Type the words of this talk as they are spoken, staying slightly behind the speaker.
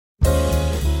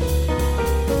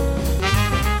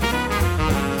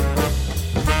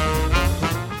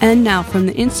And now from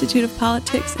the Institute of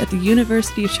Politics at the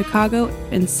University of Chicago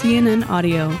and CNN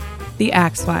Audio, The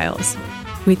Axe Files,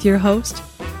 with your host,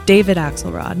 David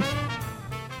Axelrod.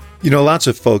 You know, lots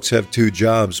of folks have two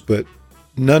jobs, but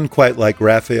none quite like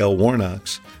Raphael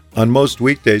Warnock's. On most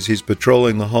weekdays, he's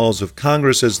patrolling the halls of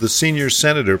Congress as the senior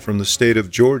senator from the state of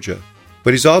Georgia.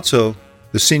 But he's also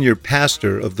the senior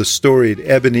pastor of the storied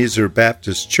Ebenezer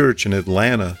Baptist Church in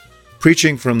Atlanta,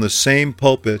 preaching from the same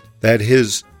pulpit that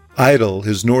his idol,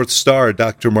 his North Star,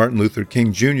 Dr. Martin Luther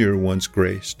King Jr. once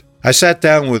graced. I sat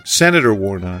down with Senator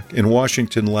Warnock in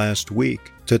Washington last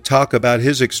week to talk about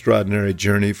his extraordinary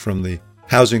journey from the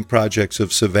housing projects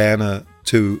of Savannah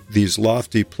to these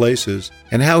lofty places,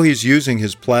 and how he's using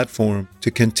his platform to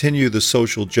continue the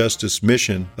social justice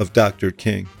mission of Dr.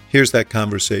 King. Here's that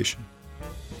conversation.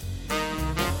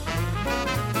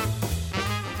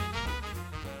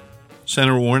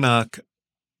 Senator Warnock,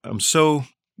 I'm so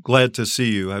glad to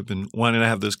see you. I've been wanting to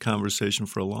have this conversation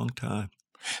for a long time.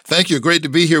 Thank you. Great to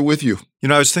be here with you. You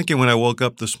know, I was thinking when I woke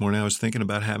up this morning, I was thinking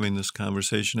about having this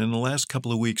conversation. In the last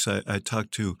couple of weeks, I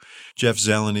talked to Jeff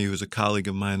Zeleny, who's a colleague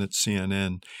of mine at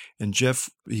CNN. And Jeff,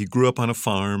 he grew up on a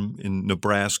farm in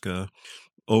Nebraska,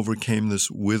 overcame this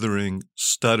withering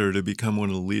stutter to become one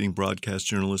of the leading broadcast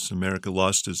journalists in America,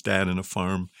 lost his dad in a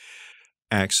farm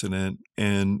accident.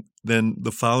 And then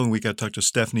the following week, I talked to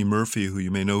Stephanie Murphy, who you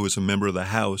may know is a member of the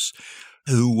House,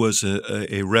 who was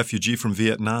a refugee from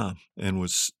Vietnam and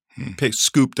was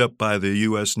scooped up by the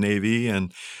U.S. Navy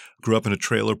and grew up in a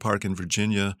trailer park in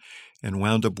Virginia and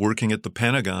wound up working at the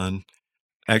Pentagon,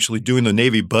 actually doing the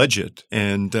Navy budget,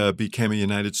 and became a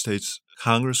United States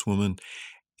Congresswoman.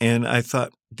 And I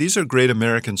thought, these are great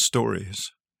American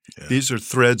stories. Yeah. These are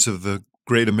threads of the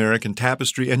great American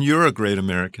tapestry, and you're a great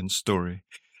American story.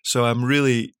 So I'm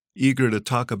really eager to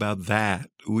talk about that.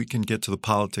 We can get to the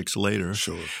politics later.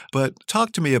 Sure. But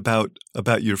talk to me about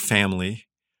your family,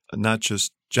 not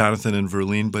just Jonathan and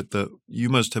Verlene, but you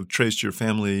must have traced your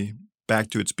family back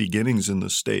to its beginnings in the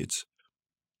States.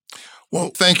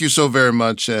 Well, thank you so very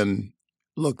much. And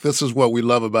look, this is what we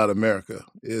love about America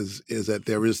is that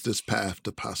there is this path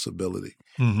to possibility.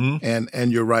 Mm-hmm.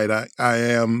 And you're right. I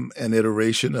am an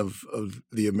iteration of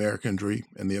the American dream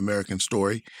and the American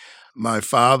story. My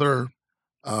father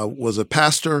was a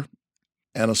pastor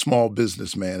and a small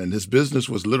businessman, and his business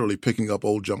was literally picking up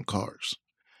old junk cars.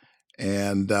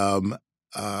 And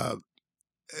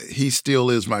he still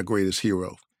is my greatest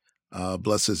hero.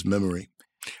 Bless his memory.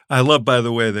 I love, by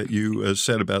the way, that you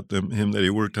said about him that he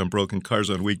worked on broken cars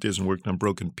on weekdays and worked on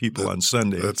broken people on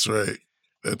Sundays. That's right.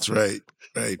 That's right.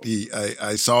 Right.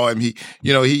 I saw him. He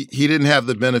didn't have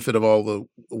the benefit of all the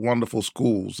wonderful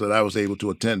schools that I was able to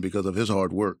attend because of his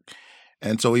hard work.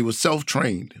 And so he was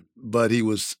self-trained, but he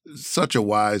was such a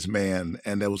wise man,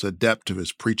 and there was a depth to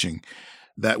his preaching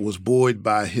that was buoyed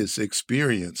by his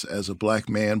experience as a Black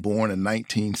man born in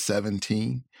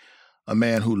 1917, a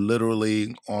man who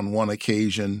literally on one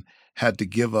occasion had to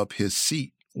give up his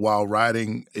seat while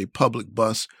riding a public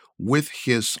bus with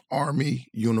his Army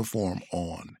uniform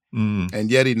on. Mm. And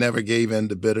yet he never gave in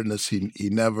to bitterness. He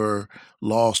never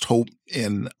lost hope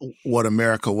in what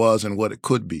America was and what it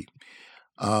could be.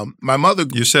 My mother...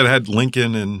 You said had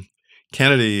Lincoln and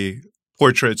Kennedy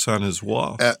portraits on his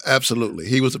wall. Absolutely.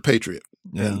 He was a patriot.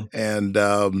 Yeah. And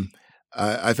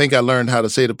I think I learned how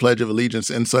to say the Pledge of Allegiance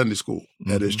in Sunday school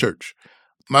at his church.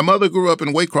 My mother grew up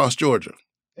in Waycross, Georgia,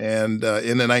 and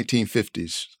in the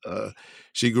 1950s.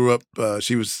 She grew up,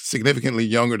 she was significantly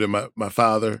younger than my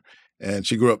father, and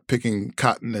she grew up picking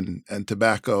cotton and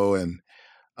tobacco. And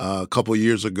a couple of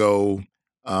years ago,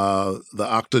 the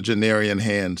octogenarian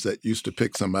hands that used to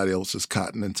pick somebody else's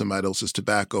cotton and somebody else's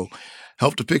tobacco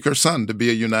helped to pick her son to be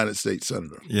a United States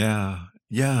Senator. Yeah,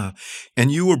 yeah.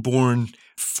 And you were born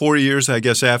 4 years, I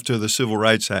guess, after the Civil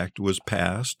Rights Act was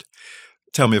passed.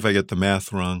 Tell me if I get the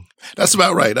math wrong. That's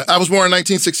about right. I was born in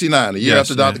 1969, a year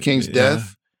after Dr. King's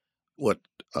death.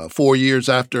 4 years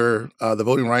after the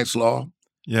Voting Rights Law.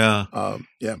 Yeah.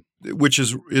 Yeah. Which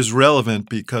is relevant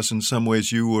because in some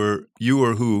ways you were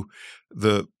who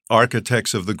the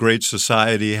architects of the Great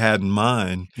Society had in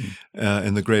mind,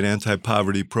 and the great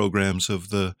anti-poverty programs of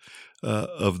the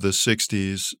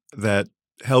 60s that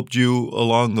helped you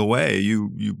along the way.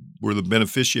 You were the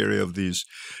beneficiary of these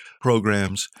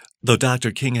programs. Though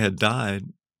Dr. King had died,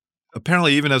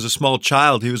 apparently even as a small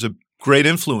child, he was a great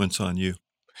influence on you.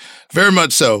 Very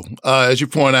much so. As you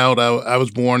point out, I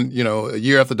was born, a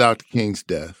year after Dr. King's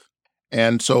death.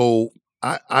 And so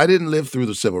I didn't live through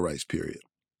the civil rights period.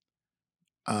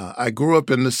 I grew up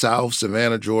in the South,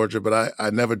 Savannah, Georgia, but I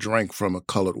never drank from a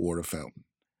colored water fountain.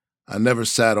 I never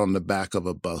sat on the back of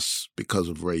a bus because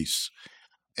of race.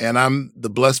 And I'm the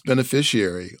blessed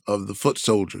beneficiary of the foot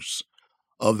soldiers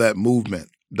of that movement.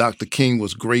 Dr. King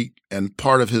was great, and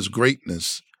part of his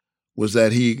greatness was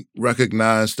that he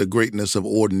recognized the greatness of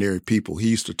ordinary people. He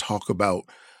used to talk about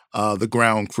the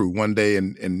ground crew. One day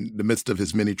in the midst of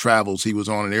his many travels, he was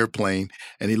on an airplane,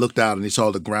 and he looked out and he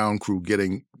saw the ground crew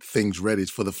getting things ready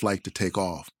for the flight to take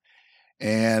off.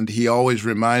 And he always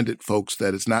reminded folks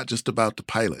that it's not just about the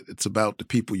pilot. It's about the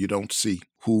people you don't see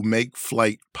who make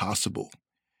flight possible.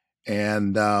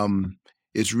 And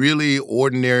it's really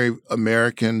ordinary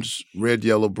Americans, red,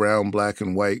 yellow, brown, black,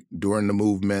 and white, during the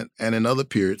movement and in other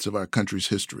periods of our country's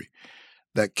history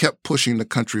that kept pushing the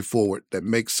country forward, that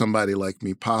makes somebody like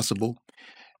me possible.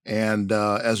 And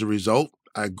as a result,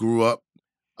 I grew up.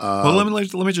 Well, let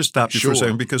me just stop you for Sure. a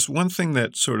second, because one thing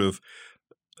that sort of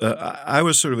I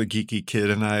was sort of a geeky kid,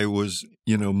 and I was,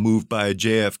 moved by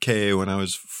JFK when I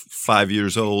was 5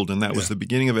 years old, and that was the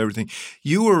beginning of everything.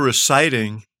 You were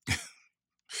reciting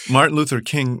Martin Luther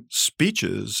King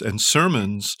speeches and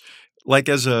sermons like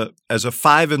as a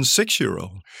 5 and 6 year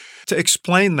old. To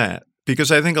explain that,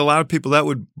 because I think a lot of people, that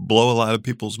would blow a lot of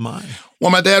people's mind.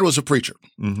 Well, my dad was a preacher,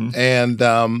 Mm-hmm.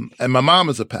 and my mom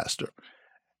is a pastor.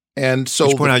 And so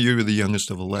Let's point out you were the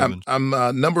youngest of 11. I'm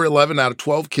number 11 out of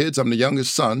 12 kids. I'm the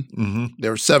youngest son. Mm-hmm.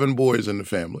 There are 7 boys in the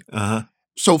family. Uh-huh.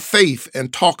 So faith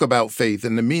and talk about faith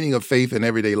and the meaning of faith in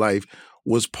everyday life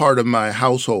was part of my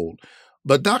household.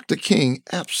 But Dr. King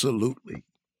absolutely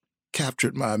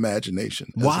captured my imagination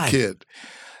as Why? a kid.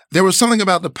 There was something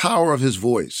about the power of his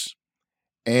voice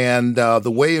and the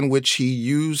way in which he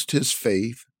used his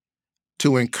faith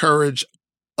to encourage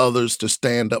others to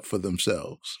stand up for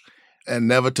themselves and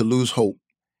never to lose hope.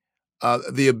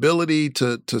 The ability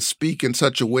to speak in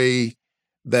such a way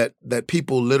that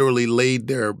people literally laid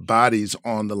their bodies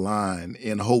on the line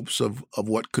in hopes of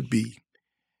what could be.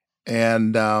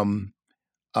 And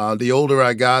the older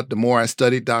I got, the more I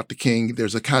studied Dr. King.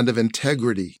 There's a kind of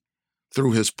integrity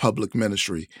through his public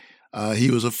ministry.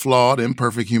 He was a flawed,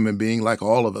 imperfect human being like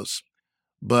all of us.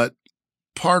 But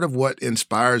part of what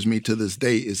inspires me to this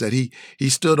day is that he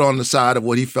stood on the side of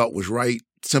what he felt was right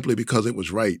simply because it was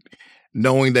right,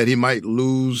 knowing that he might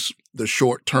lose the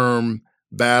short-term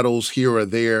battles here or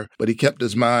there, but he kept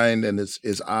his mind and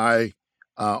his eye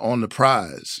on the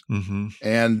prize. Mm-hmm.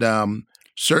 And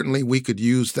certainly we could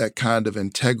use that kind of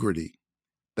integrity,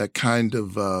 that kind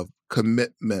of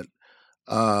commitment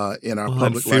in our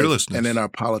public life and in our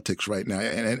politics right now,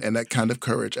 and that kind of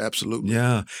courage, absolutely.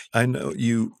 Yeah. I know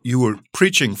you were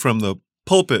preaching from the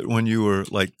pulpit when you were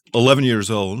like 11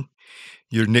 years old.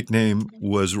 Your nickname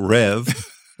was Rev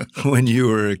when you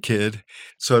were a kid.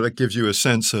 So that gives you a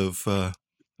sense of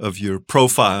your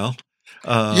profile.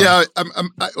 Yeah,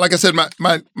 like I said,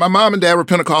 my mom and dad were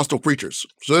Pentecostal preachers.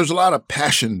 So there's a lot of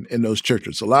passion in those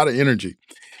churches, a lot of energy.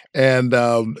 And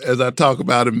as I talk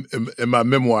about in my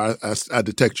memoir, I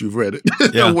detect you've read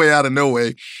it, Way Out of No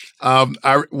Way.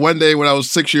 One day when I was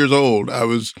 6 years old, I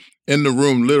was in the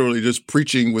room literally just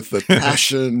preaching with the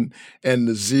passion and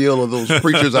the zeal of those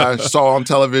preachers I saw on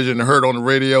television and heard on the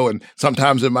radio and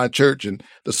sometimes in my church, and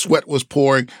the sweat was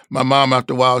pouring. My mom,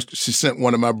 after a while, she sent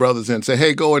one of my brothers in and said,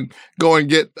 "Hey, go and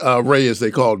get Ray," as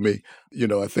they called me.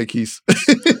 I think he's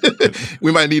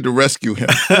we might need to rescue him.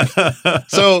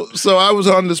 So I was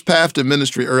on this path to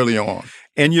ministry early on.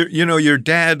 And your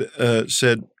dad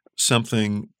said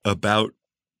something about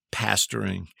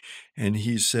pastoring, and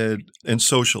he said, and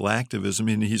social activism,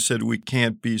 and he said, we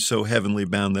can't be so heavenly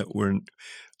bound that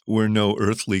we're no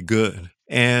earthly good.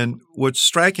 And what's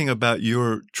striking about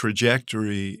your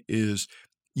trajectory is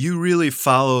you really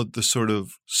followed the sort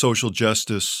of social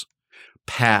justice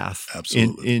path.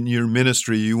 Absolutely. In your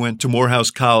ministry. You went to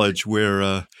Morehouse College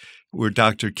where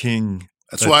Dr. King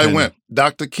That's why I went.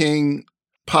 Dr. King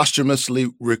posthumously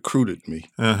recruited me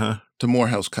to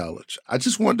Morehouse College. I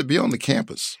just wanted to be on the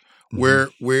campus where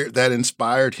that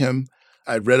inspired him.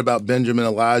 I'd read about Benjamin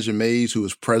Elijah Mays, who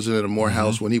was president of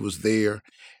Morehouse when he was there.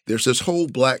 There's this whole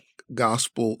Black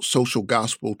gospel, social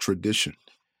gospel tradition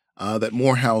that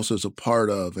Morehouse is a part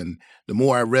of. And the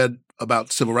more I read about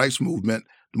the civil rights movement,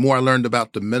 the more I learned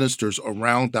about the ministers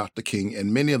around Dr. King,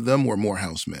 and many of them were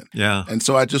Morehouse men. Yeah. And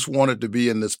so I just wanted to be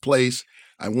in this place.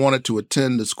 I wanted to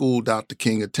attend the school Dr.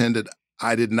 King attended.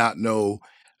 I did not know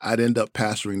I'd end up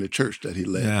pastoring the church that he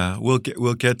led. Yeah, we'll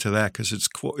get to that because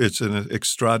it's an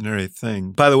extraordinary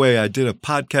thing. By the way, I did a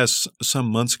podcast some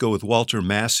months ago with Walter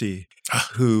Massey,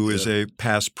 who is a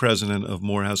past president of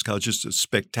Morehouse College, just a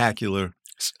spectacular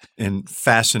and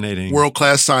fascinating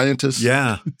world-class scientist.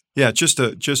 Yeah, just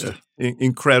an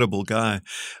incredible guy.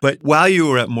 But while you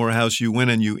were at Morehouse, you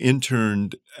went and you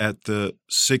interned at the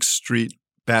 6th Street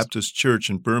Baptist Church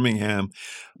in Birmingham,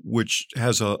 which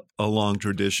has a long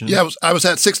tradition. Yeah, I was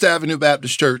at 6th Avenue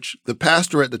Baptist Church. The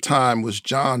pastor at the time was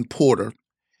John Porter,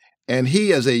 and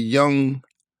he, as a young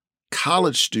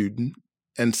college student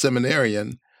and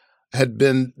seminarian, had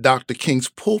been Dr. King's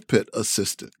pulpit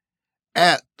assistant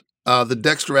at the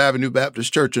Dexter Avenue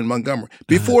Baptist Church in Montgomery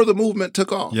before the movement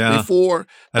took off. Yeah. Before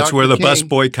That's Dr. where the King, bus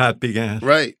boycott began.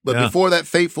 Right. But Yeah. before that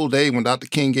fateful day when Dr.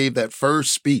 King gave that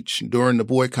first speech during the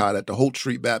boycott at the Holt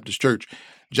Street Baptist Church,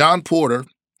 John Porter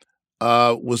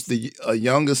was a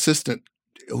young assistant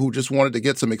who just wanted to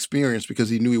get some experience because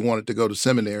he knew he wanted to go to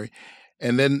seminary.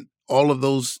 And then all of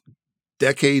those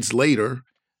decades later,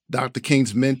 Dr.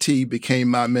 King's mentee became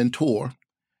my mentor.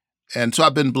 And so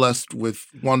I've been blessed with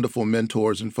wonderful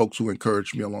mentors and folks who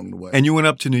encouraged me along the way. And you went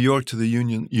up to New York to the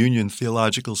Union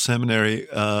Theological Seminary,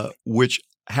 which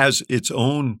has its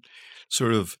own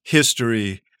sort of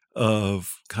history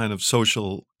of kind of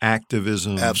social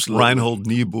activism. Absolutely. Reinhold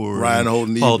Niebuhr,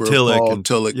 Paul Tillich,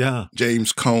 Tillich, yeah.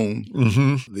 James Cone,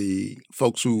 Mm-hmm. the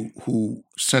folks who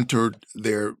centered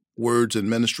their words and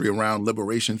ministry around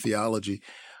liberation theology,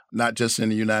 not just in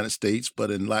the United States, but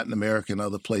in Latin America and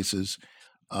other places.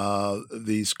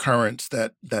 These currents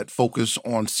that focus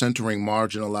on centering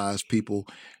marginalized people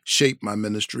shaped my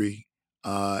ministry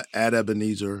at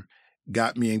Ebenezer,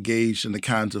 got me engaged in the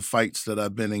kinds of fights that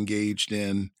I've been engaged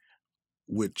in,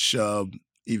 which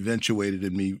eventuated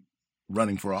in me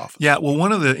running for office. Yeah, well,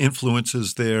 one of the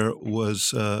influences there was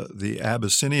the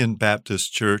Abyssinian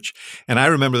Baptist Church. And I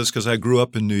remember this because I grew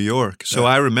up in New York. So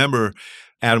I remember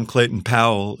Adam Clayton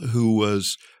Powell, who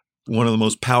was one of the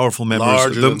most powerful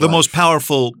members, the most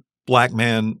powerful black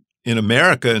man in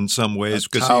America in some ways.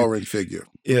 A towering figure.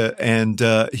 Yeah, and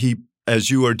he, as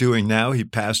you are doing now, he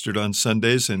pastored on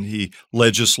Sundays and he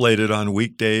legislated on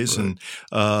weekdays, Right.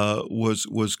 and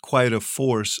was quite a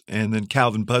force. And then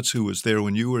Calvin Butts, who was there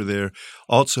when you were there,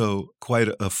 also quite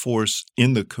a force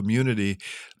in the community.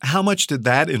 How much did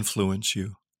that influence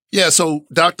you? Yeah, so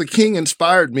Dr. King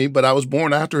inspired me, but I was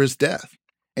born after his death.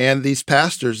 And these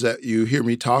pastors that you hear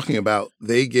me talking about,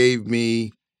 they gave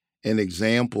me an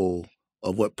example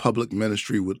of what public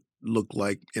ministry would look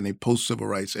like in a post-civil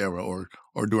rights era or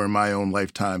during my own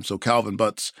lifetime. So Calvin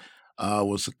Butts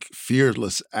was a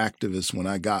fearless activist when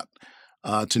I got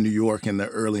to New York in the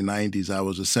early 90s. I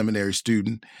was a seminary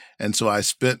student, and so I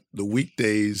spent the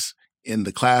weekdays in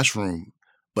the classroom.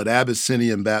 But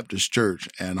Abyssinian Baptist Church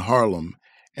and Harlem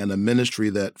and a ministry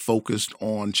that focused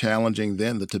on challenging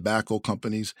then the tobacco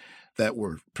companies that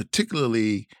were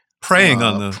particularly preying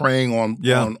on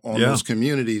those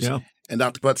communities. Yeah. And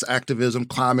Dr. Butt's activism,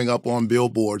 climbing up on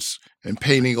billboards and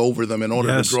painting over them in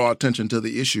order to draw attention to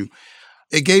the issue.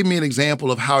 It gave me an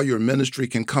example of how your ministry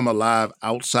can come alive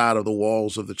outside of the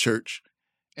walls of the church.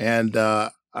 And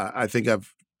I think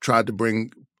I've tried to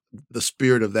bring the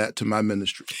spirit of that to my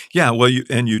ministry. Yeah, well,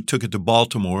 you took it to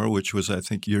Baltimore, which was, I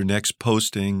think, your next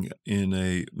posting in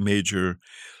a major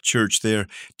church there.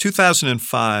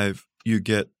 2005, you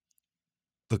get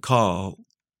the call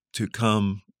to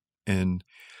come and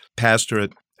pastor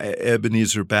at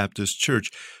Ebenezer Baptist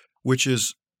Church, which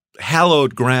is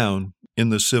hallowed ground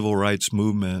in the civil rights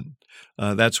movement.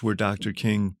 That's where Dr.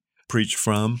 King preached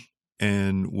from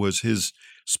and was his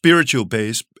spiritual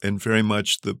base and very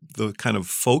much the kind of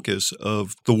focus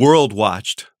of the world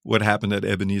watched what happened at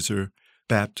Ebenezer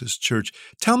Baptist Church.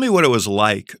 Tell me what it was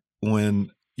like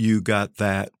when you got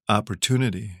that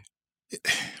opportunity.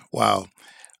 Wow.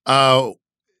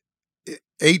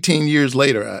 18 years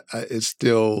later, it's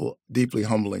still deeply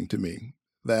humbling to me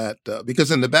that because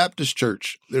in the Baptist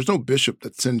church, there's no bishop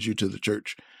that sends you to the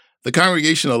church. The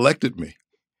congregation elected me.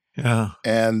 Yeah.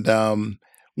 And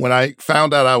when I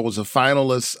found out I was a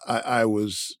finalist, I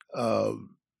was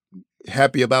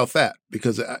happy about that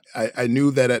because I knew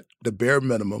that at the bare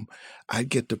minimum, I'd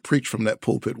get to preach from that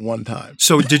pulpit one time.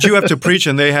 So did you have to preach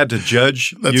and they had to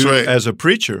judge That's you right. as a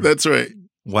preacher? That's right.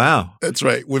 Wow. That's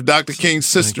right. With Dr. King's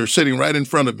sister sitting right in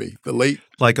front of me, the late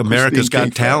like America's Christine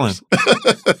Got Talent.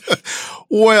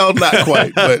 Well, not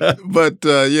quite, but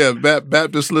yeah,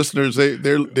 Baptist listeners,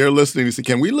 they're listening. They say,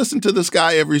 "Can we listen to this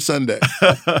guy every Sunday?"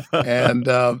 And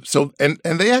so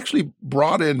they actually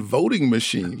brought in voting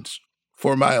machines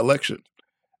for my election,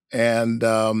 and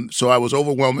so I was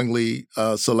overwhelmingly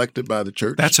selected by the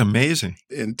church. That's amazing.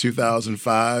 In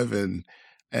 2005, and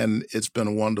it's been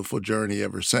a wonderful journey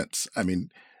ever since. I mean,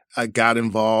 I got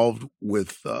involved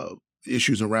with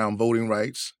issues around voting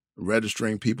rights,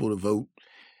 registering people to vote.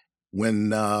 When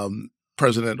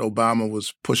President Obama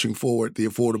was pushing forward the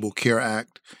Affordable Care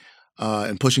Act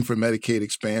and pushing for Medicaid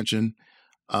expansion,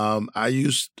 I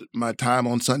used my time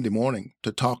on Sunday morning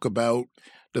to talk about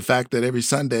the fact that every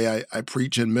Sunday I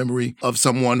preach in memory of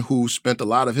someone who spent a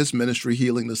lot of his ministry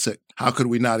healing the sick. How could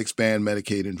we not expand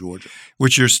Medicaid in Georgia?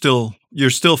 Which you're still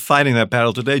fighting that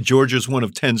battle today. Georgia's one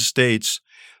of 10 states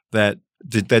that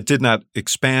did not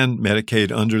expand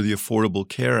Medicaid under the Affordable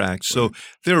Care Act. So Right.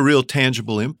 there are real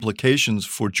tangible implications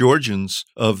for Georgians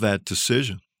of that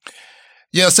decision.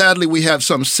 Yeah, sadly, we have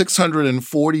some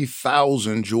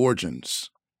 640,000 Georgians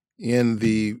in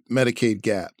the Medicaid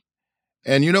gap.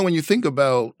 And, when you think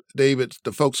about, David,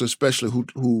 the folks especially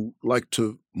who like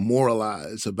to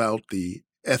moralize about the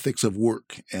ethics of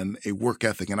work and a work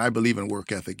ethic, and I believe in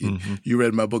work ethic. Mm-hmm. You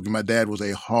read my book. My dad was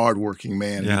a hardworking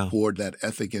man. Yeah. He poured that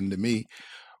ethic into me.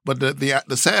 But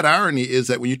the sad irony is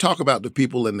that when you talk about the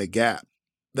people in the gap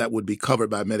that would be covered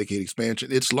by Medicaid expansion,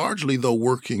 it's largely the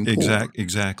working poor.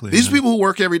 Exactly. These people who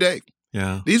work every day.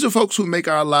 Yeah. These are folks who make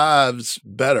our lives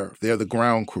better. They're the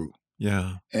ground crew.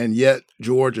 Yeah. And yet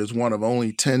Georgia is one of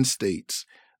only 10 states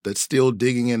that's still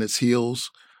digging in its heels,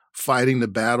 fighting the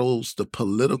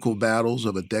political battles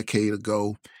of a decade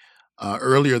ago.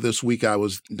 Earlier this week, I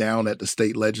was down at the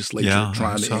state legislature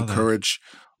trying to encourage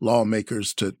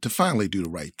lawmakers to finally do the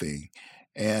right thing.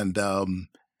 And I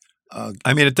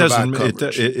mean, it doesn't.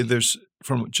 There's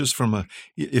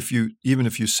if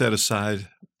you set aside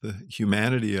the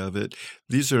humanity of it,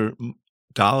 these are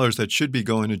dollars that should be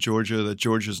going to Georgia that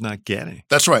Georgia's not getting.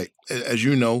 That's right. As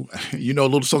you know a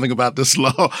little something about this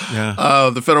law. Yeah.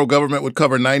 The federal government would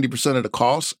cover 90% of the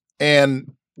costs.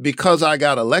 And because I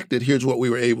got elected, here's what we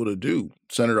were able to do.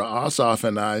 Senator Ossoff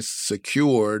and I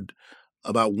secured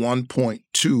about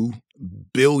 $1.2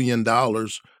 billion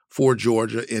for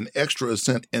Georgia in extra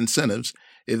incentives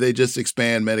if they just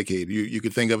expand Medicaid. You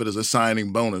could think of it as a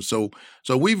signing bonus. So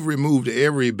we've removed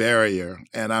every barrier,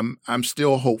 and I'm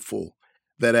still hopeful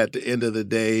that at the end of the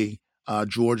day,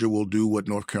 Georgia will do what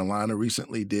North Carolina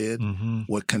recently did, Mm-hmm.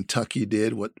 what Kentucky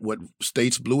did, what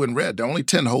states blue and red. There are only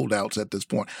 10 holdouts at this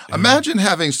point. Yeah. Imagine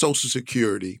having Social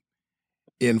Security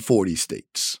in 40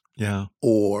 states. Yeah.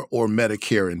 Or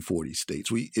Medicare in 40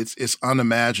 states. It's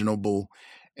unimaginable,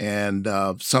 and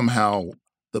somehow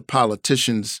the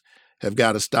politicians have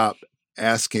got to stop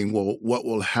asking, well, what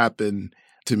will happen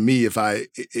to me if I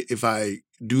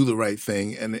do the right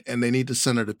thing, and they need to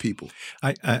center the people.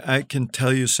 I can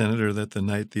tell you, Senator, that the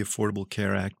night the Affordable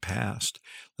Care Act passed,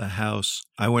 the House,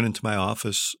 I went into my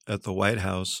office at the White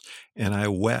House and I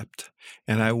wept.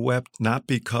 And I wept not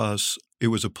because it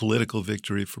was a political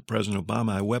victory for President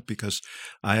Obama. I wept because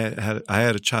I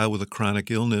had a child with a chronic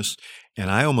illness,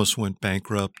 and I almost went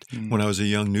bankrupt when I was a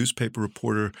young newspaper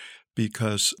reporter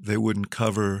because they wouldn't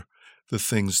cover the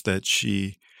things that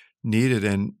she needed.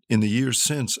 And in the years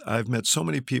since, I've met so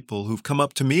many people who've come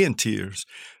up to me in tears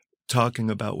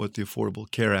talking about what the Affordable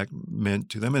Care Act meant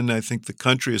to them. And I think the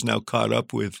country is now caught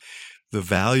up with the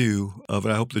value of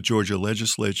it. I hope the Georgia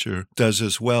legislature does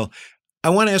as well. I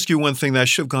want to ask you one thing that I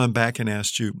should have gone back and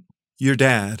asked you. Your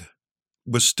dad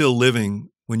was still living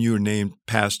when you were named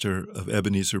pastor of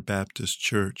Ebenezer Baptist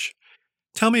Church.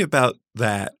 Tell me about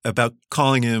that, about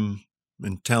calling him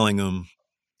and telling him,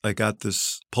 I got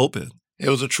this pulpit. It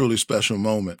was a truly special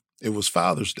moment. It was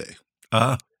Father's Day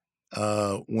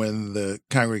when the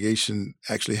congregation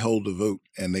actually held a vote,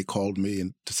 and they called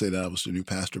me to say that I was the new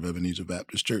pastor of Ebenezer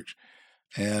Baptist Church.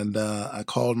 And I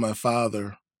called my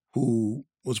father, who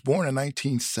was born in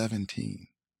 1917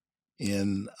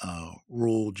 in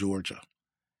rural Georgia.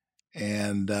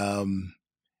 And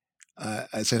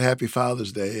I said, Happy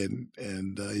Father's Day.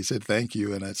 And he said, thank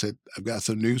you. And I said, I've got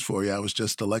some news for you. I was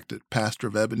just elected pastor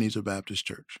of Ebenezer Baptist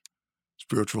Church,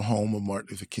 spiritual home of Martin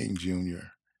Luther King Jr.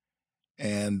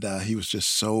 And he was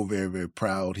just so very, very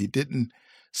proud. He didn't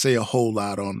say a whole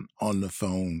lot on the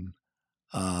phone.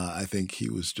 I think he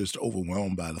was just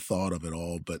overwhelmed by the thought of it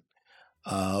all. But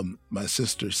my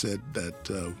sister said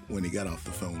that when he got off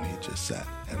the phone, he just sat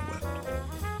and wept.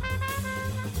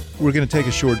 We're going to take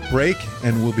a short break,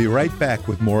 and we'll be right back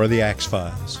with more of the Axe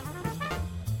Files.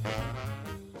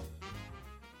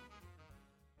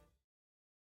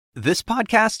 This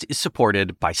podcast is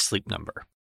supported by Sleep Number.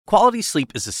 Quality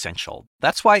sleep is essential.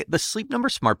 That's why the Sleep Number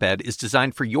Smart Bed is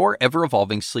designed for your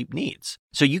ever-evolving sleep needs,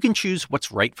 so you can choose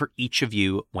what's right for each of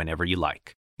you whenever you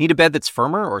like. Need a bed that's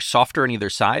firmer or softer on either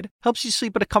side? Helps you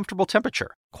sleep at a comfortable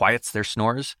temperature. Quiets their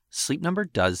snores? Sleep Number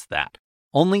does that.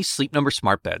 Only Sleep Number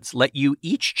Smart Beds let you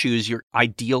each choose your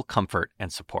ideal comfort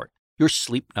and support, your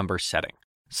Sleep Number setting.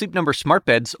 Sleep Number Smart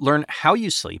Beds learn how you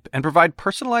sleep and provide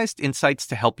personalized insights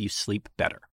to help you sleep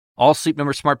better. All Sleep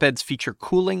Number Smart Beds feature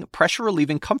cooling,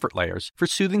 pressure-relieving comfort layers for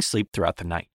soothing sleep throughout the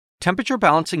night.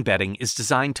 Temperature-balancing bedding is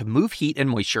designed to move heat and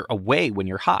moisture away when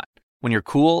you're hot. When you're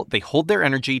cool, they hold their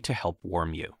energy to help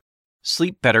warm you.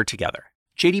 Sleep better together.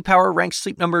 J.D. Power ranks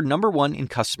Sleep Number #1 in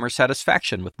customer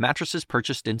satisfaction with mattresses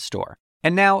purchased in-store.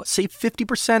 And now, save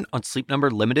 50% on Sleep Number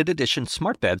limited edition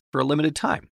smart beds for a limited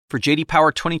time. For J.D.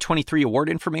 Power 2023 award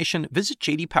information, visit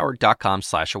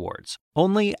jdpower.com/awards.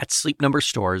 Only at Sleep Number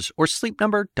stores or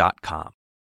sleepnumber.com.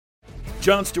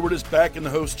 Jon Stewart is back in the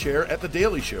host chair at The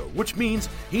Daily Show, which means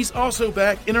he's also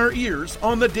back in our ears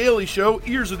on The Daily Show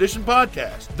Ears Edition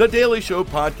podcast. The Daily Show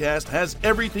podcast has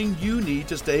everything you need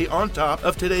to stay on top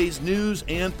of today's news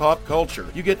and pop culture.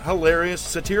 You get hilarious,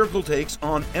 satirical takes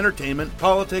on entertainment,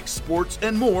 politics, sports,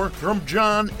 and more from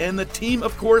Jon and the team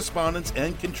of correspondents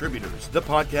and contributors. The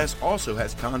podcast also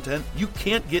has content you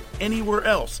can't get anywhere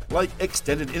else, like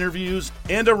extended interviews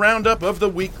and a roundup of the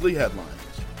weekly headlines.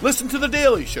 Listen to The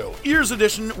Daily Show, Ears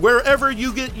Edition, wherever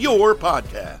you get your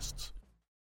podcasts.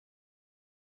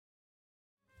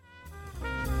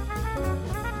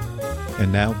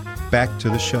 And now, back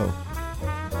to the show.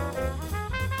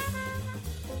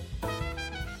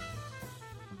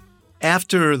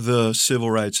 After the Civil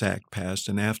Rights Act passed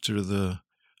and after the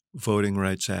Voting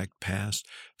Rights Act passed,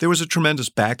 there was a tremendous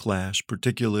backlash,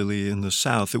 particularly in the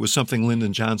South. It was something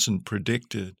Lyndon Johnson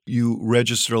predicted. You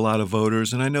registered a lot of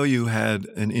voters, and I know you had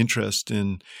an interest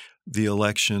in the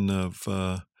election of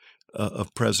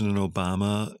President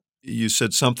Obama. You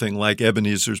said something like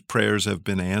Ebenezer's prayers have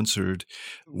been answered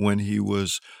when he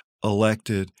was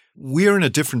elected. We're in a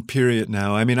different period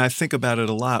now. I mean, I think about it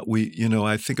a lot.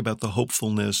 I think about the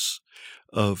hopefulness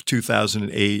of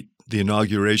 2008, the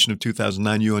inauguration of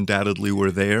 2009. You undoubtedly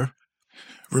were there.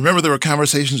 Remember, there were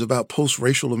conversations about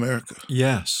post-racial America.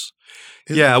 Yes.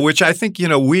 Yeah, which I think,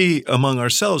 we among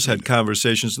ourselves had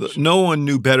conversations. No one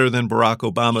knew better than Barack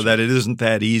Obama that it isn't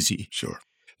that easy. Sure.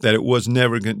 That it was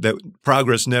never that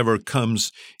progress never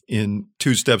comes in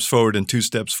 2 steps forward and 2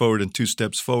 steps forward and 2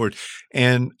 steps forward.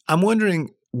 And I'm wondering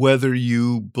whether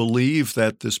you believe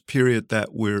that this period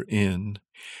that we're in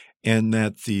and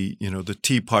that the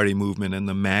Tea Party movement and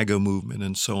the MAGA movement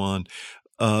and so on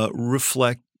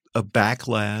reflect a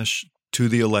backlash to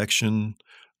the election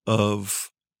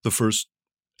of the first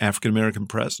African-American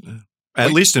president,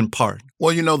 at least in part.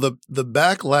 Well, the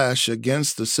backlash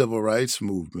against the civil rights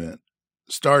movement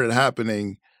started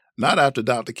happening not after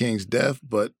Dr. King's death,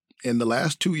 but in the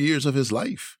last 2 years of his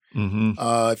life. Mm-hmm.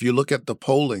 If you look at the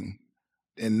polling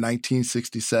in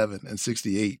 1967 and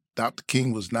 68, Dr.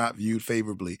 King was not viewed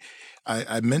favorably.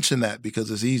 I mention that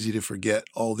because it's easy to forget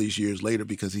all these years later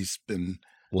because he's been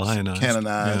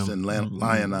canonized and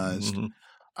lionized. Mm-hmm.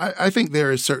 I think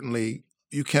there is certainly,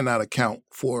 you cannot account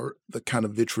for the kind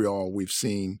of vitriol we've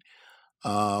seen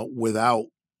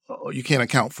you can't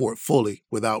account for it fully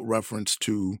without reference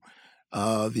to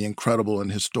the incredible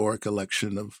and historic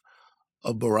election of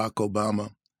Barack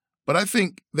Obama. But I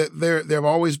think that there have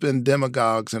always been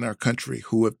demagogues in our country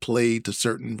who have played to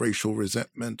certain racial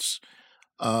resentments,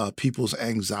 people's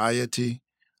anxiety,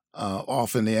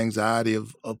 often the anxiety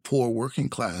of poor working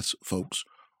class folks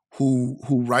who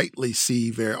rightly see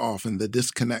very often the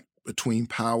disconnect between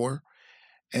power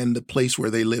and the place where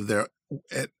they live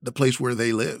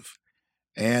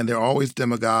And there are always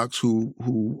demagogues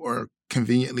who are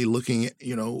conveniently looking at,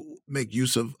 make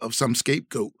use of some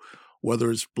scapegoat,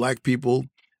 whether it's Black people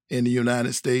in the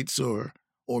United States or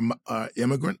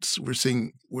immigrants. We're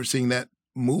seeing that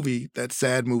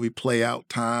sad movie play out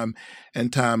time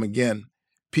and time again.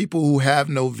 People who have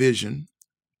no vision,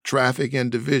 traffic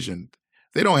and division.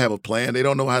 They don't have a plan. They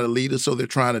don't know how to lead us, so they're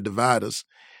trying to divide us.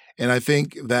 And I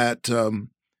think that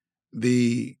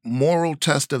the moral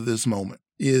test of this moment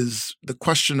is the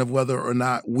question of whether or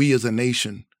not we as a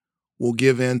nation will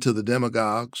give in to the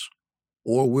demagogues,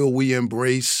 or will we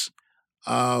embrace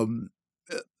the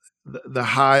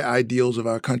high ideals of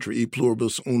our country, e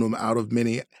pluribus unum, out of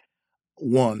many,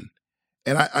 one.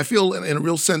 And I feel in a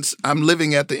real sense, I'm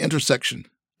living at the intersection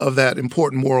of that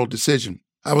important moral decision.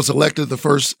 I was elected the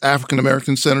first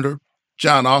African-American senator,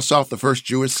 John Ossoff, the first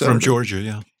Jewish senator. From Georgia,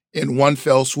 yeah. In one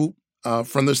fell swoop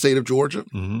from the state of Georgia.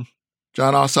 Mm-hmm.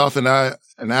 John Ossoff and I,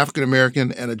 an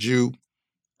African-American and a Jew,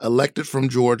 elected from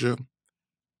Georgia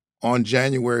on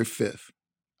January 5th.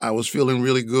 I was feeling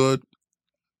really good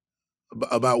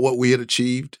about what we had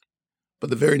achieved. But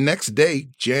the very next day,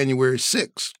 January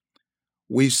 6th,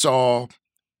 we saw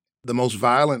the most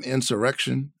violent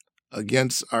insurrection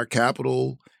against our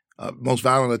capital, most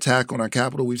violent attack on our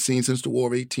capital we've seen since the War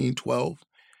of 1812,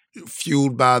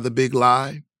 fueled by the big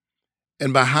lie.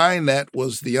 And behind that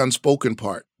was the unspoken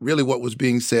part. Really what was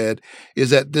being said is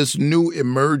that this new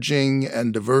emerging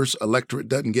and diverse electorate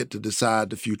doesn't get to decide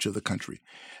the future of the country.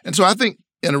 And so I think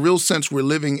in a real sense, we're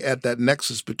living at that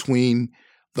nexus between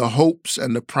the hopes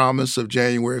and the promise of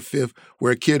January 5th,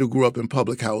 where a kid who grew up in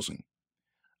public housing,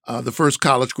 The first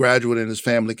college graduate in his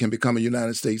family can become a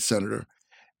United States senator,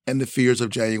 and the fears of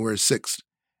January 6th.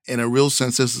 In a real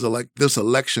sense, this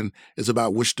election is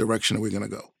about which direction are we going to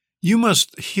go. You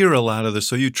must hear a lot of this.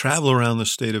 So you travel around the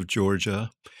state of Georgia.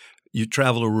 You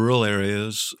travel to rural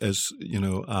areas, as you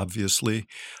know, obviously.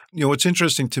 You know, what's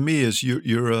interesting to me is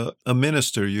you're a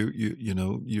minister.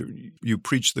 You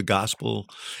preach the gospel,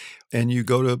 and you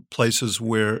go to places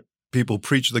where people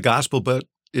preach the gospel, but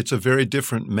it's a very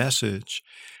different message.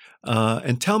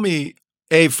 And tell me,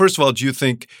 A, first of all, do you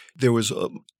think there was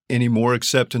any more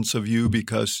acceptance of you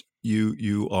because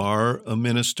you are a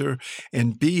minister?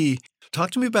 And B,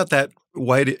 talk to me about that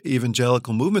white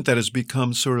evangelical movement that has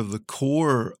become sort of the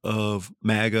core of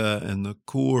MAGA and the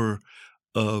core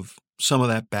of some of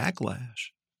that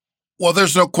backlash. Well,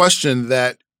 there's no question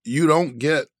that you don't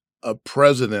get a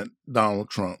president, Donald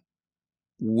Trump,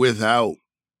 without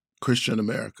Christian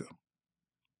America.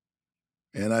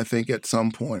 And I think at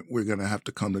some point we're going to have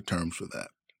to come to terms with that.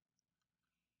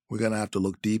 We're going to have to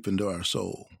look deep into our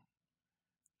soul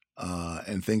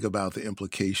and think about the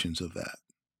implications of that.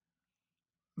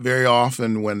 Very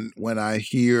often when I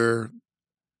hear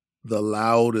the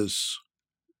loudest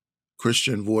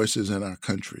Christian voices in our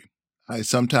country, I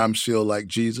sometimes feel like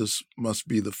Jesus must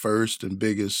be the first and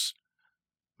biggest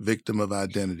victim of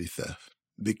identity theft,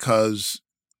 because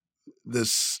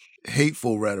this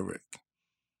hateful rhetoric,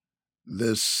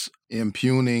 this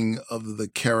impugning of the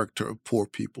character of poor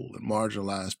people and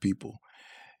marginalized people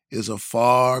is a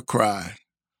far cry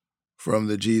from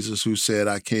the Jesus who said,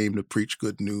 I came to preach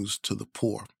good news to the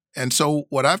poor. And so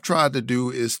what I've tried to do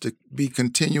is to be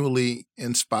continually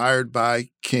inspired by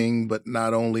King, but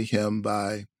not only him,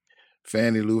 by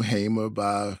Fannie Lou Hamer,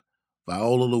 by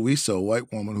Viola Luisa, a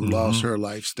white woman who lost her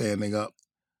life standing up,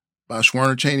 by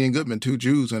Schwerner, Chaney, and Goodman, two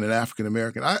Jews and an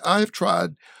African-American. I've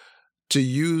tried to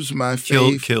use my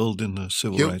faith. Killed in the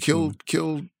civil rights movement.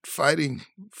 Killed fighting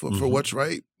for what's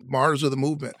right, martyrs of the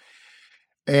movement.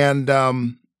 And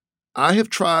I have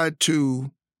tried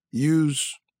to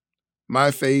use my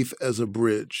faith as a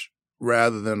bridge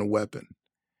rather than a weapon.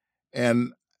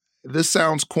 And this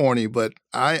sounds corny, but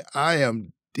I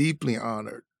am deeply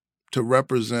honored to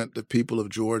represent the people of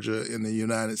Georgia in the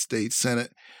United States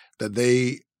Senate. That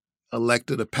they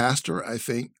elected a pastor, I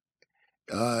think,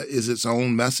 is its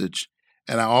own message.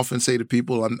 And I often say to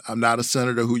people, I'm not a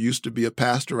senator who used to be a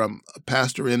pastor. I'm a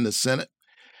pastor in the Senate.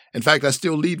 In fact, I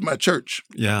still lead my church,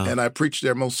 and I preach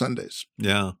there most Sundays.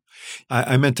 Yeah.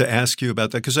 I meant to ask you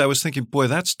about that because I was thinking, boy,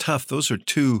 that's tough. Those are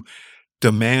two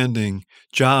demanding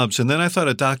jobs. And then I thought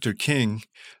of Dr. King,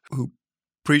 who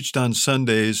preached on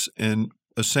Sundays and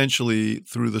essentially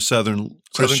through the Southern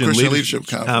Christian Leadership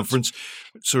Conference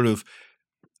sort of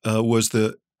was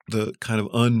the kind of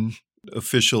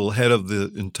unofficial head of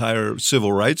the entire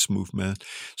civil rights movement.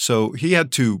 So he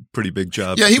had two pretty big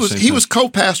jobs. Yeah, he was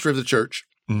co-pastor of the church.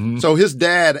 So his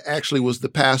dad actually was the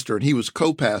pastor, and he was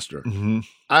co-pastor.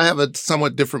 I have a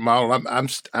somewhat different model.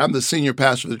 I'm the senior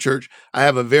pastor of the church. I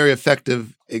have a very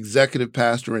effective executive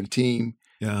pastor and team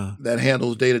that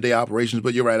handles day-to-day operations.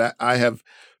 But you're right. I have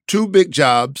two big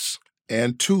jobs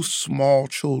and two small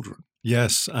children.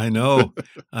 Yes, I know.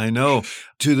 I know.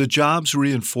 Do the jobs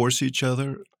reinforce each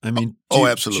other? I mean,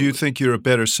 absolutely. Do you think you're a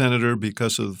better senator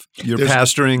because of your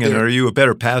pastoring, and are you a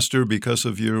better pastor because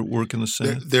of your work in the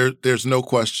Senate? There's no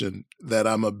question that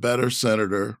I'm a better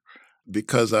senator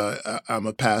because I'm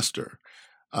a pastor.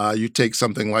 You take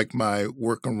something like my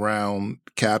work around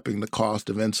capping the cost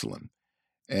of insulin,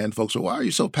 and folks are, why are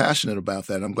you so passionate about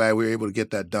that? I'm glad we were able to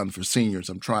get that done for seniors.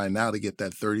 I'm trying now to get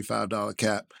that $35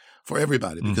 cap for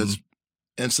everybody because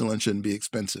insulin shouldn't be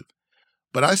expensive.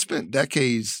 But I spent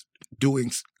decades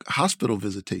doing hospital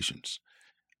visitations.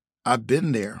 I've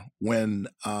been there when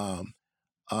the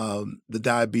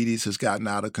diabetes has gotten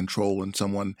out of control and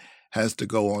someone has to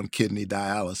go on kidney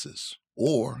dialysis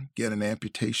or get an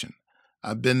amputation.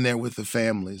 I've been there with the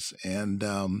families. And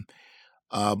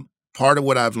part of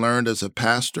what I've learned as a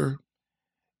pastor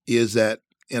is that,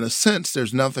 in a sense,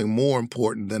 there's nothing more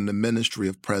important than the ministry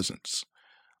of presence.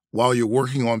 While you're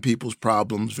working on people's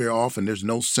problems, very often there's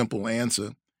no simple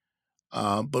answer.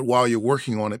 But while you're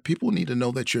working on it, people need to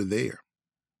know that you're there,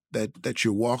 that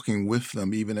you're walking with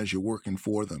them even as you're working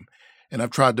for them. And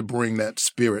I've tried to bring that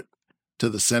spirit to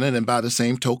the Senate. And by the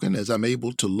same token, as I'm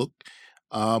able to look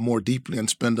more deeply and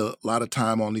spend a lot of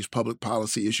time on these public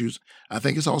policy issues, I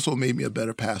think it's also made me a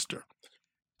better pastor.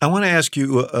 I want to ask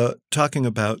you, talking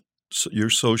about your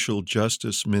social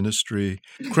justice ministry,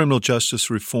 criminal justice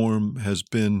reform has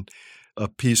been a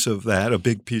piece of that, a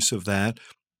big piece of that.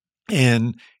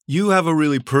 And you have a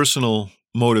really personal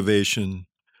motivation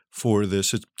for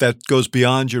this. That goes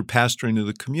beyond your pastoring to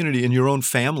the community and your own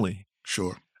family.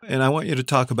 Sure. And I want you to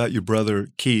talk about your brother,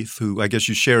 Keith, who I guess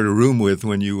you shared a room with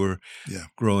when you were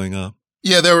growing up.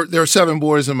 Yeah, there were 7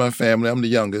 boys in my family. I'm the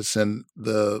youngest, and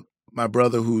my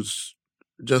brother, who's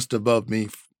just above me,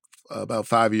 about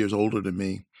 5 years older than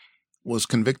me, was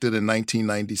convicted in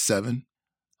 1997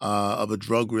 of a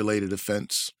drug-related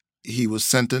offense. He was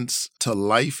sentenced to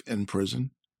life in prison,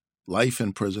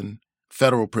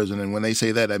 federal prison. And when they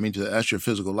say that, means that's your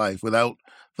physical life, without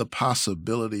the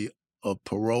possibility of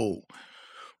parole.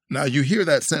 Now, you hear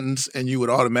that sentence and you would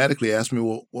automatically ask me,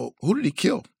 well, who did he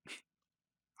kill?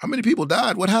 How many people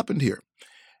died? What happened here?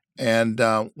 And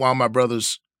while my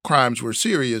brother's crimes were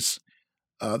serious,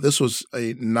 this was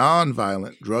a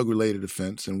nonviolent drug-related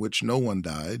offense in which no one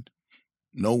died.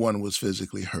 No one was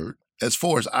physically hurt. As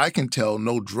far as I can tell,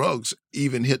 no drugs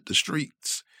even hit the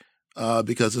streets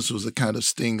because this was a kind of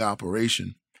sting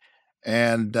operation.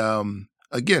 And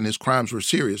again, his crimes were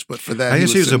serious, but for that, I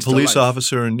guess he was a police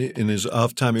officer, and in his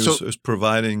off time, he was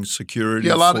providing security.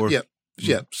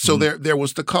 Yeah, So there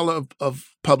was the color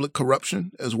of public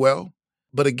corruption as well.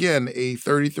 But again, a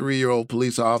 33-year-old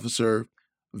police officer,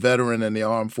 veteran in the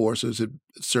armed forces, had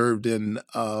served in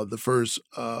the first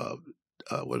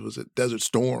Desert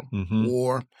Storm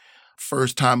War.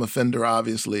 First-time offender,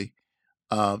 obviously,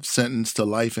 sentenced to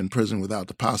life in prison without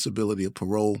the possibility of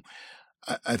parole.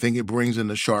 I think it brings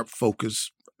into sharp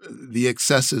focus the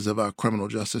excesses of our criminal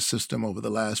justice system over the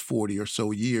last 40 or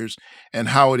so years, and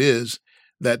how it is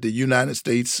that the United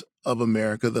States of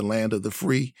America, the land of the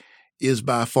free, is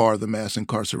by far the mass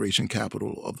incarceration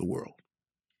capital of the world.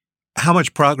 How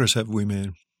much progress have we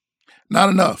made? Not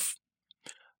enough.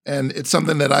 And it's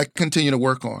something that I continue to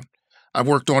work on. I've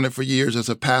worked on it for years as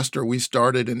a pastor. We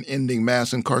started an ending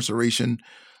mass incarceration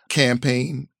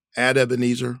campaign at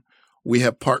Ebenezer. We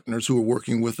have partners who are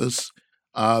working with us.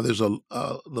 There's the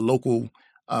local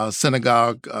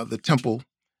synagogue, the Temple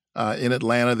in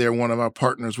Atlanta. They're one of our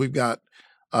partners. We've got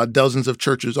dozens of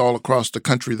churches all across the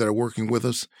country that are working with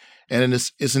us. And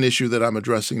it's an issue that I'm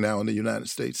addressing now in the United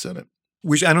States Senate.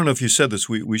 I don't know if you said this.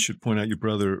 We should point out your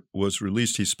brother was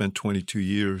released. He spent 22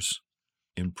 years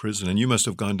in prison, and you must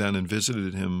have gone down and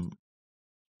visited him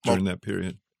during that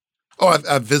period. Oh,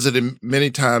 I've visited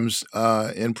many times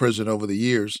in prison over the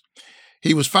years.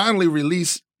 He was finally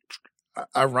released,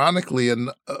 ironically,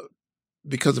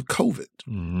 because of COVID.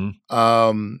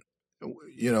 Mm-hmm.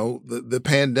 The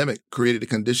pandemic created the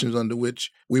conditions under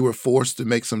which we were forced to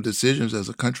make some decisions as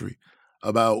a country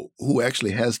about who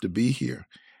actually has to be here.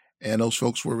 And those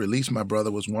folks were released. My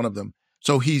brother was one of them.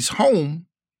 So he's home,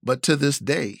 but to this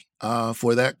day,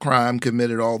 for that crime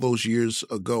committed all those years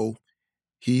ago,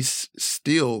 he's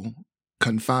still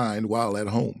confined while at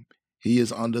home. He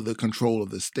is under the control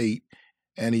of the state,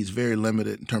 and he's very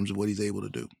limited in terms of what he's able to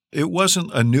do. It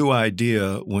wasn't a new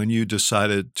idea when you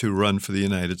decided to run for the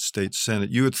United States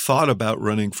Senate. You had thought about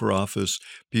running for office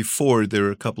before. There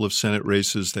were a couple of Senate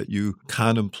races that you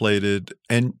contemplated,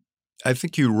 and I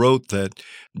think you wrote that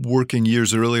working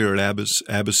years earlier at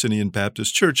Abyssinian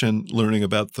Baptist Church and learning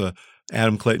about the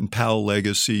Adam Clayton Powell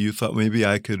legacy, you thought maybe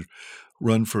I could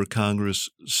run for Congress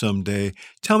someday.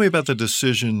 Tell me about the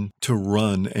decision to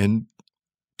run, and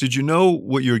did you know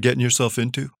what you were getting yourself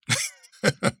into?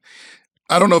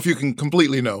 I don't know if you can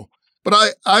completely know,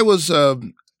 but I was a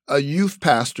youth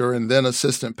pastor and then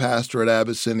assistant pastor at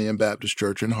Abyssinian Baptist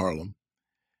Church in Harlem.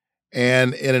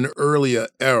 And in an earlier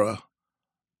era,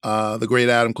 the great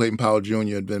Adam Clayton Powell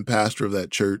Jr. had been pastor of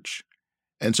that church.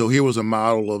 And so here was a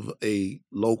model of a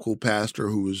local pastor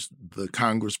who was the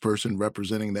congressperson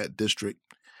representing that district.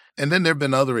 And then there have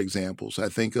been other examples. I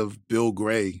think of Bill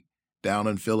Gray down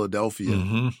in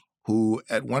Philadelphia, who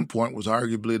at one point was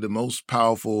arguably the most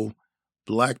powerful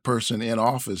Black person in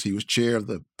office. He was chair of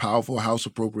the powerful House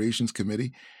Appropriations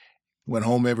Committee, went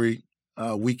home every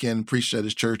weekend, preached at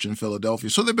his church in Philadelphia.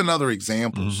 So there have been other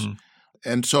examples.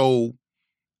 And so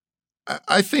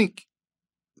I think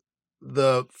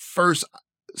the first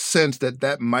sense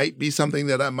that might be something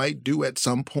that I might do at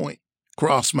some point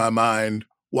crossed my mind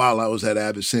while I was at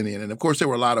Abyssinian. And of course, there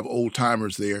were a lot of old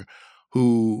timers there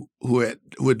who had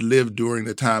lived during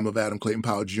the time of Adam Clayton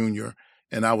Powell Jr.,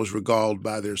 and I was regaled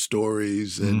by their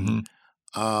stories. And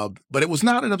but it was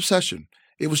not an obsession.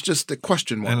 It was just a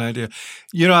question mark. An idea.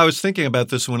 You know, I was thinking about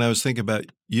this when I was thinking about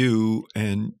you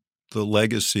and the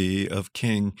legacy of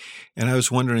King, and I was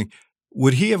wondering,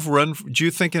 would he have run? Do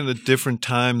you think in a different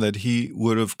time that he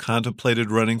would have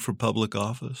contemplated running for public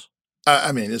office?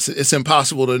 I mean, it's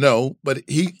impossible to know, but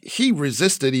he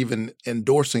resisted even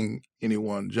endorsing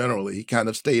anyone generally. He kind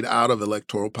of stayed out of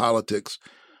electoral politics.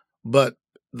 But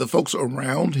the folks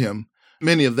around him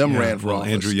Many of them ran for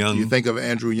office. Andrew Young. You think of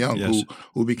Andrew Young, Yes.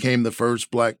 who became the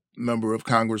first black member of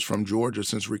Congress from Georgia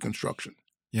since Reconstruction.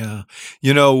 Yeah.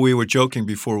 You know, we were joking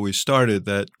before we started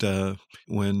that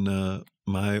when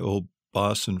my old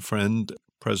boss and friend,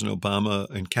 President Obama,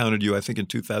 encountered you, I think in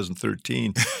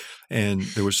 2013, and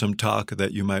there was some talk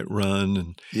that you might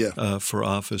run for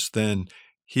office then,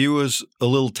 he was a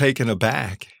little taken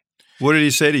aback. What did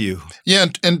he say to you? Yeah,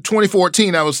 in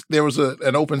 2014, there was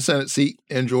an open Senate seat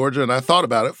in Georgia, and I thought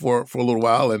about it for a little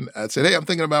while, and I said, "Hey, I'm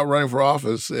thinking about running for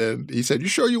office." And he said, "You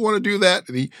sure you want to do that?"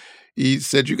 And he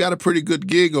said, "You got a pretty good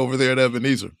gig over there at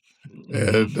Ebenezer."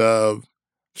 Mm-hmm. And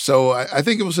so I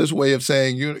think it was his way of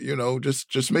saying, you know,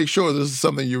 just make sure this is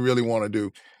something you really want to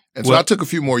do. And so I took a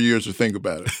few more years to think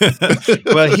about it.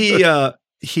 Well,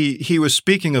 he was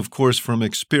speaking, of course, from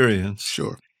experience.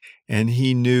 Sure. And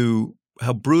he knew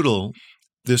how brutal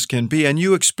this can be. And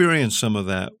you experienced some of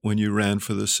that when you ran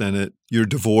for the Senate. Your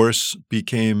divorce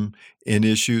became an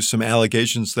issue. Some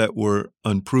allegations that were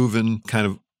unproven kind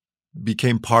of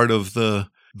became part of the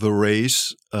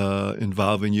race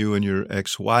involving you and your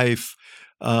ex-wife.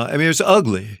 I mean, it was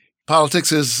ugly.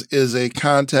 Politics is a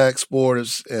contact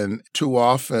sport, and too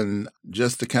often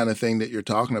just the kind of thing that you're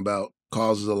talking about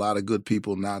causes a lot of good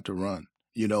people not to run.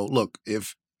 You know, look,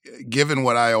 given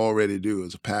what I already do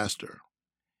as a pastor,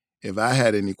 if I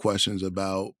had any questions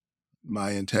about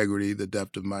my integrity, the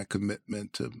depth of my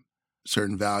commitment to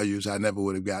certain values, I never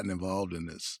would have gotten involved in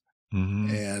this. Mm-hmm.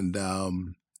 And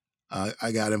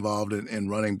I got involved in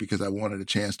running because I wanted a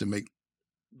chance to make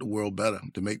the world better,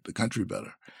 to make the country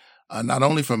better, not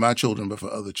only for my children, but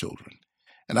for other children.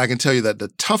 And I can tell you that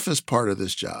the toughest part of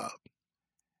this job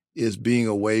is being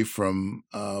away from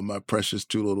my precious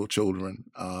two little children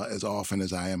as often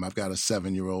as I am. I've got a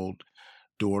 7-year-old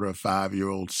daughter, a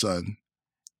 5-year-old son,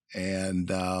 and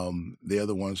they're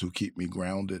the ones who keep me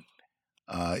grounded,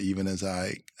 even as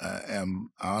I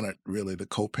am honored, really, to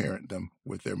co-parent them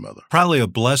with their mother. Probably a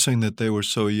blessing that they were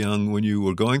so young when you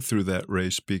were going through that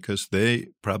race, because they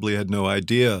probably had no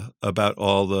idea about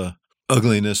all the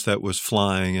ugliness that was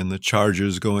flying and the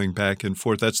charges going back and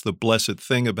forth. That's the blessed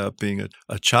thing about being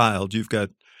a child.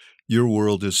 Your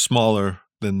world is smaller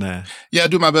than that. Yeah, I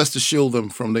do my best to shield them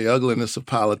from the ugliness of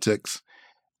politics.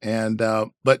 And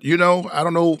but, you know, I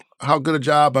don't know how good a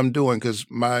job I'm doing because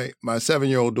my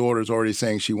 7-year-old daughter is already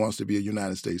saying she wants to be a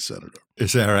United States Senator.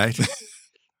 Is that right?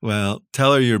 Well,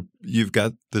 tell her you've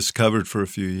got this covered for a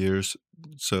few years,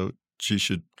 so she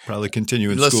should probably continue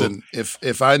in school. Listen,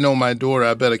 if I know my daughter,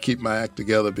 I better keep my act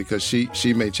together because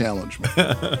she may challenge me.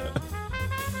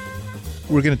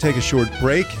 We're going to take a short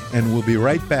break, and we'll be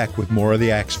right back with more of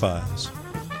the Axe Files.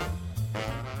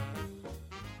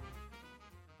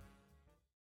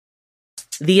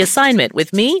 The Assignment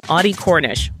with me, Audie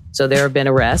Cornish. So there have been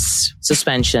arrests,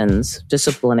 suspensions,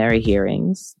 disciplinary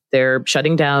hearings. They're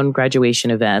shutting down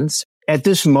graduation events. At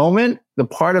this moment, the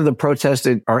part of the protest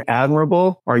that are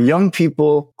admirable are young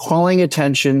people calling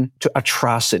attention to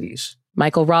atrocities.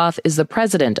 Michael Roth is the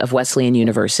president of Wesleyan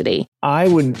University. I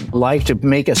would like to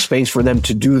make a space for them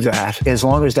to do that, as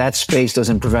long as that space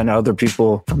doesn't prevent other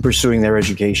people from pursuing their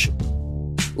education.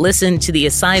 Listen to The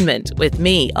Assignment with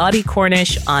me, Audie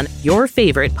Cornish, on your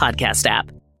favorite podcast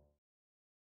app.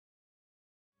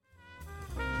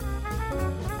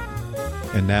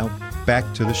 And now,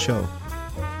 back to the show.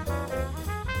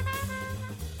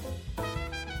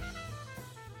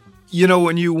 You know,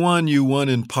 when you won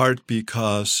in part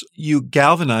because you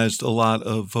galvanized a lot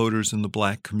of voters in the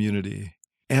Black community.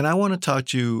 And I want to talk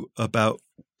to you about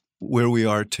where we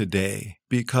are today,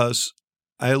 because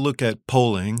I look at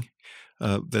polling.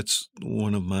 That's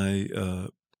one of my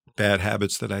bad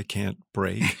habits that I can't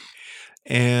break.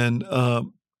 And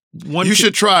you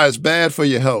should try. It's bad for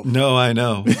your health. No, I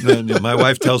know. No, my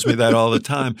wife tells me that all the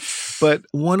time. But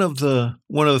one of the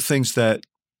things that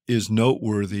is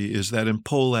noteworthy is that in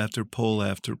poll after poll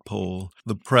after poll,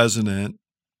 the president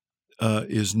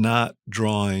is not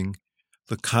drawing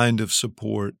the kind of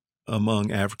support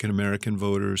among African-American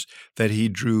voters that he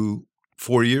drew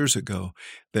 4 years ago.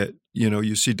 That, you know,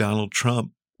 you see Donald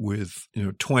Trump with,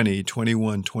 20,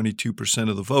 21, 22%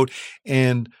 of the vote.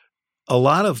 And a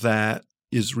lot of that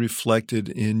is reflected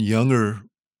in younger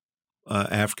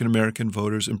African-American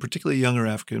voters, and particularly younger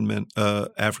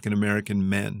African-American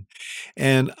men.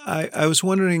 And I was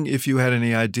wondering if you had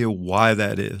any idea why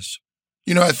that is.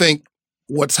 You know, I think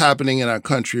what's happening in our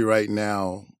country right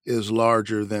now is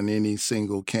larger than any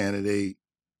single candidate,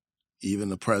 even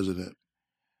the president.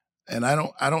 And I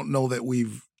don't know that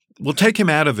we've. We'll take him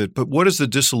out of it, but what is the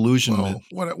disillusionment?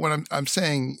 Well, what I'm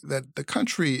saying that the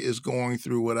country is going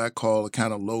through what I call a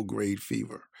kind of low-grade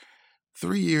fever.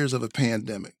 3 years of a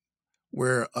pandemic.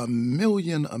 where 1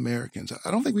 million Americans,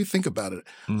 I don't think we think about it,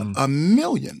 Mm. 1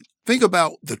 million. Think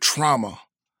about the trauma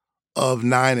of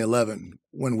 9/11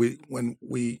 when we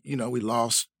we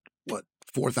lost,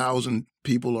 4,000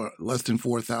 people or less than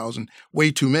 4,000,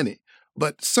 way too many.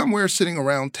 But somewhere sitting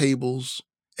around tables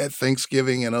at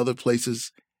Thanksgiving and other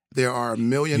places, there are 1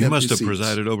 million You empty must have seats.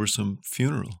 presided over some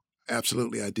funeral.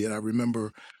 Absolutely, I did. I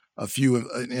remember a few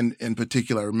in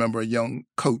particular. I remember a young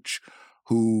coach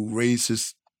who raised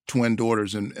his twin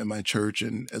daughters in my church,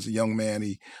 and as a young man,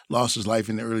 he lost his life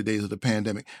in the early days of the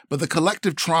pandemic. But the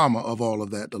collective trauma of all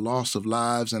of that, the loss of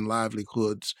lives and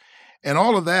livelihoods, and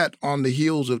all of that on the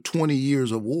heels of 20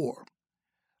 years of war,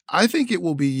 I think it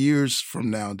will be years from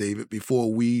now, David,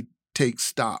 before we take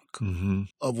stock Mm-hmm.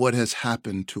 of what has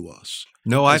happened to us.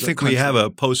 No, I as a think we have country. a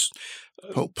post.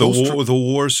 Post- The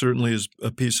war certainly is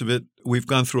a piece of it. We've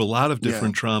gone through a lot of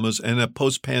different traumas and a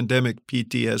post-pandemic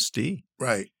PTSD.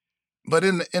 Right. But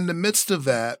in the midst of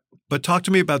that, But talk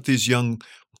to me about these young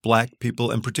Black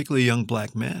people and particularly young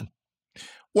Black men.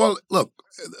 well, look,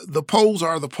 the polls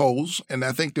are the polls, and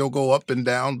I think they'll go up and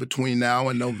down between now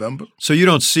and November. So you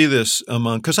don't see this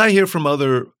among, because I hear from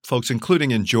other folks,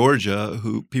 including in Georgia,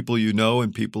 who people you know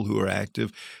and people who are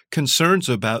active, concerns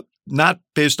about, not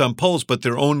based on polls, but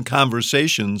their own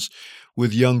conversations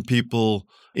with young people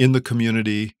in the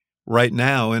community right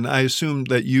now. And I assume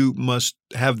that you must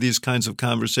have these kinds of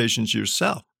conversations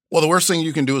yourself. Well, the worst thing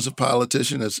you can do as a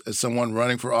politician, as someone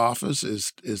running for office,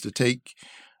 is to take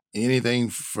anything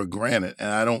for granted. And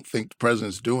I don't think the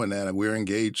president's doing that. And we're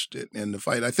engaged in the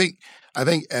fight. I think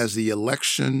as the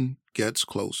election gets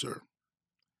closer,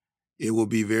 it will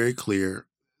be very clear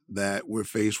that we're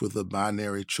faced with a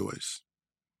binary choice.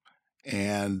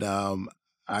 And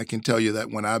I can tell you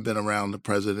that when I've been around the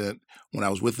president, when I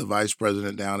was with the vice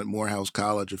president down at Morehouse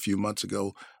College a few months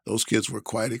ago, those kids were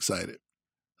quite excited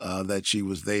that she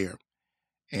was there.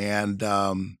 And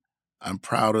I'm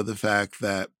proud of the fact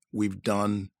that we've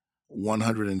done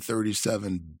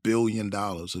 $137 billion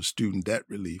of student debt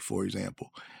relief, for example.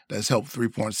 That's helped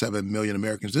 3.7 million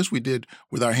Americans. This we did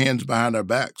with our hands behind our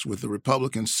backs, with the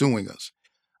Republicans suing us.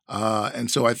 And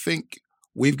so I think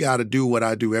we've got to do what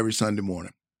I do every Sunday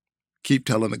morning. Keep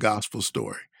telling the gospel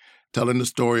story, telling the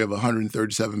story of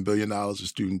 $137 billion of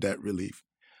student debt relief,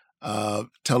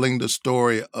 telling the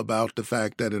story about the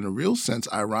fact that in a real sense,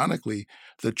 ironically,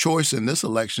 the choice in this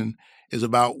election is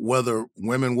about whether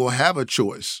women will have a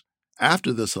choice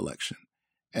after this election.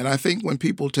 And I think when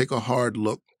people take a hard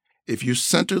look, if you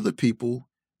center the people,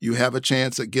 you have a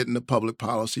chance at getting the public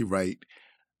policy right.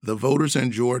 The voters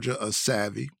in Georgia are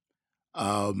savvy.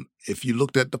 If you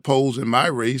looked at the polls in my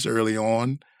race early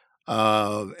on,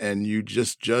 and you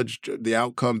just judged the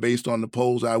outcome based on the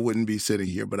polls, I wouldn't be sitting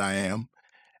here, but I am.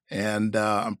 And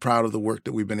I'm proud of the work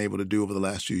that we've been able to do over the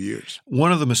last few years.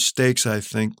 One of the mistakes I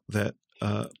think that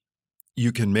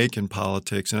you can make in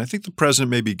politics, and I think the president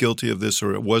may be guilty of this,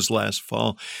 or it was last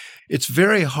fall, it's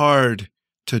very hard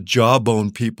to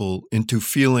jawbone people into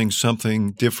feeling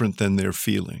something different than they're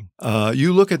feeling.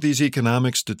 You look at these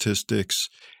economic statistics,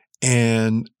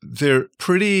 and they're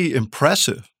pretty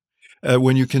impressive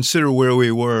when you consider where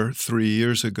we were 3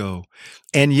 years ago.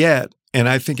 And yet, and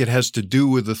I think it has to do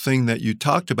with the thing that you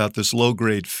talked about, this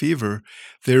low-grade fever,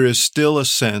 there is still a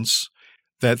sense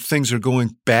that things are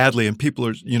going badly, and people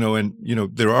are,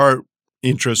 there are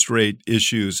interest rate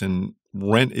issues and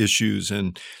rent issues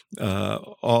and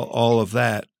all of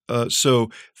that.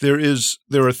 So there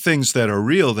are things that are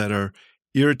real that are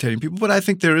irritating people, but I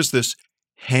think there is this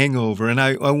hangover, and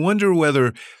I wonder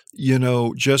whether,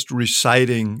 just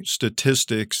reciting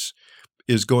statistics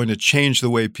is going to change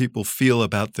the way people feel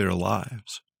about their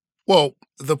lives. Well,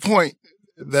 the point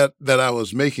that I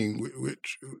was making,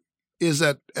 which is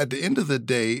that at the end of the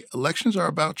day, elections are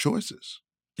about choices.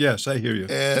 Yes, I hear you.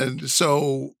 And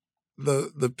so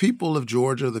the people of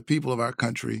Georgia, the people of our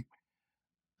country,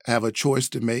 have a choice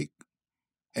to make.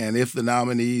 And if the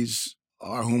nominees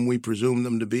are whom we presume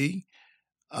them to be,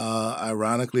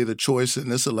 ironically, the choice in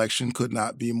this election could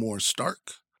not be more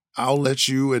stark. I'll let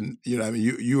you, and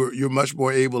you're much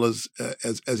more able as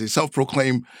a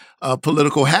self-proclaimed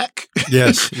political hack.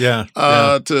 Yes, yeah.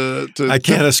 To I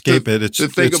can't escape it. It's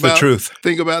the truth.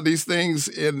 Think about these things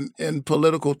in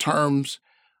political terms,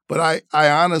 but I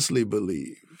honestly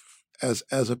believe,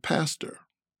 as a pastor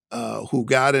who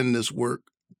got in this work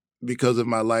because of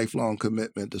my lifelong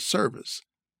commitment to service,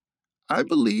 I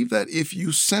believe that if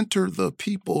you center the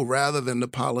people rather than the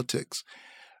politics,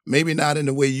 maybe not in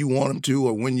the way you want them to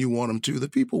or when you want them to, the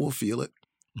people will feel it.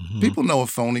 Mm-hmm. People know a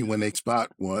phony when they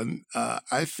spot one.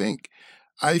 I think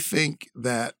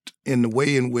that in the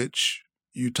way in which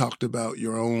you talked about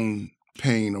your own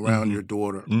pain around your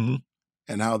daughter,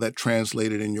 and how that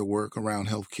translated in your work around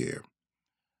healthcare.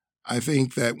 I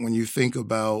think that when you think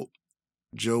about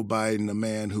Joe Biden, a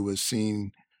man who has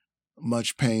seen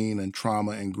much pain and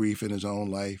trauma and grief in his own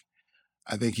life,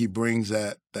 I think he brings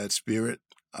that spirit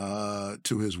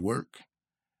to his work.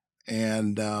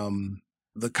 And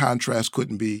the contrast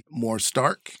couldn't be more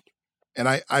stark. And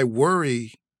I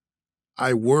worry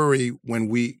when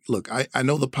we look, I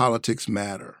know the politics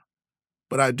matter,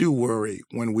 but I do worry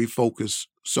when we focus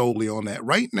solely on that.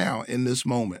 Right now, in this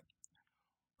moment,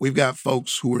 we've got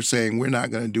folks who are saying we're not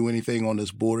going to do anything on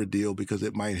this border deal because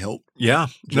it might help. Yeah.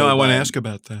 Joe I want to Biden. ask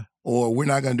about that. Or we're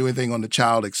not going to do anything on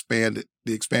the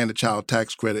expanded child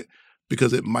tax credit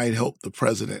because it might help the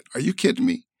president. Are you kidding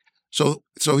me? So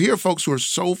here are folks who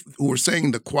are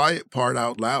saying the quiet part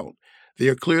out loud. They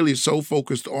are clearly so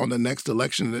focused on the next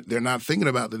election that they're not thinking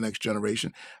about the next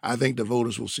generation. I think the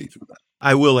voters will see through that.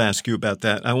 I will ask you about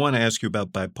that. I want to ask you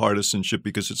about bipartisanship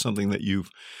because it's something that you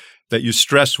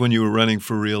stressed when you were running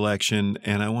for re-election,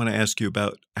 and I want to ask you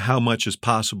about how much is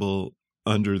possible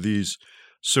under these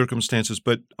circumstances.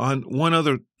 But on one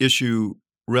other issue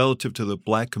relative to the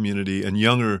Black community and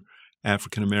younger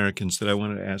African Americans that I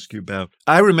wanted to ask you about.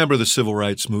 I remember the civil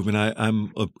rights movement.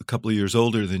 I'm a couple of years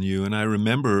older than you, and I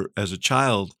remember as a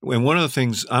child, and one of the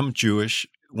things, I'm Jewish,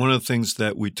 one of the things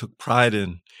that we took pride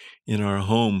in our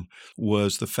home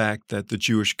was the fact that the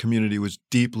Jewish community was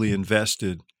deeply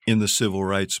invested in the civil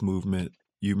rights movement.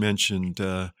 You mentioned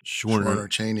Schwerner,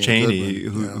 Cheney,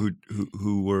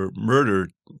 who were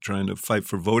murdered trying to fight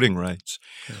for voting rights.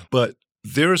 Yeah. But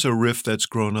there's a rift that's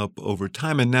grown up over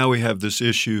time, and now we have this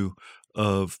issue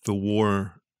of the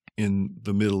war in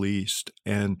the Middle East,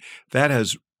 and that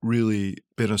has really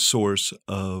been a source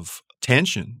of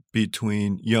tension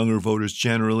between younger voters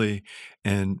generally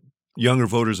and younger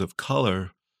voters of color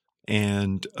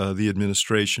and the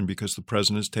administration, because the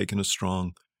president has taken a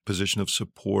strong position of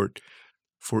support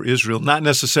for Israel, not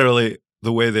necessarily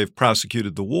the way they've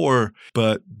prosecuted the war,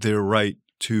 but their right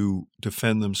to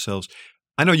defend themselves.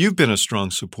 I know you've been a strong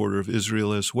supporter of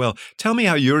Israel as well. Tell me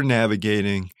how you're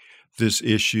navigating this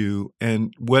issue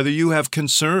and whether you have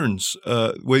concerns,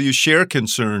 whether you share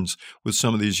concerns with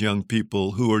some of these young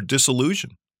people who are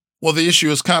disillusioned. Well, the issue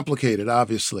is complicated,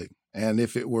 obviously. And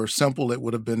if it were simple, it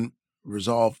would have been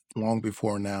resolved long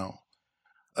before now.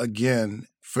 Again,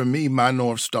 for me, my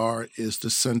North Star is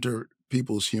to center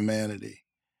people's humanity.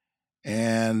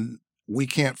 And we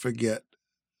can't forget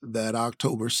that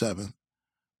October 7th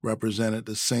represented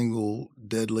the single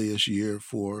deadliest year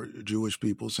for Jewish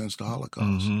people since the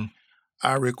Holocaust. Mm-hmm.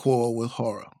 I recoil with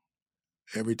horror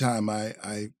every time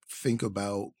I think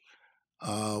about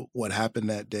what happened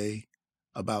that day,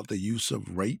 about the use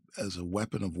of rape as a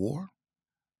weapon of war,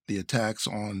 the attacks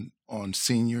on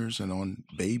seniors and on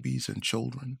babies and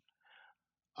children.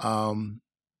 And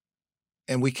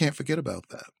we can't forget about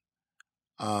that.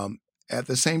 At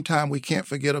the same time, we can't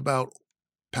forget about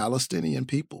Palestinian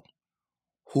people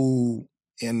who,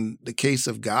 in the case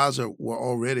of Gaza, were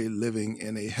already living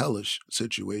in a hellish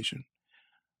situation,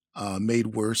 made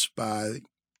worse by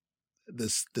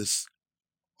this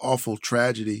awful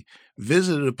tragedy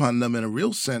visited upon them in a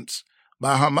real sense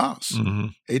by Hamas, mm-hmm.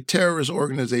 a terrorist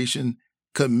organization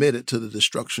committed to the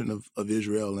destruction of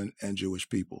Israel and Jewish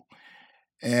people.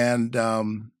 And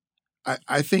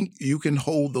I think you can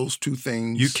hold those two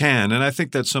things. You can, and I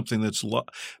think that's something that's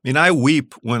I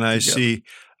weep when I see.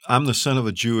 I'm the son of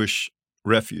a Jewish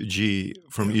refugee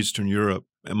from Eastern Europe,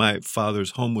 and my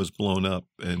father's home was blown up,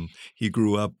 and he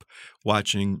grew up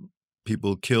watching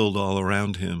people killed all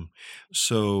around him.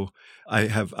 So I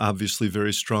have obviously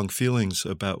very strong feelings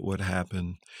about what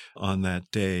happened on that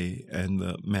day and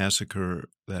the massacre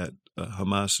that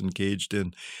Hamas engaged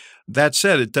in. That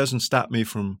said, it doesn't stop me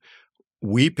from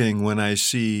weeping when I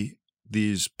see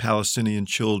these Palestinian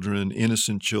children,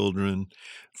 innocent children.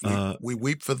 We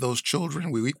weep for those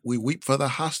children. We weep for the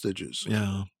hostages,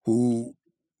 who,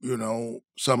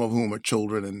 some of whom are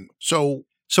children. And so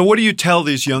what do you tell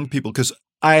these young people? Because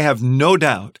I have no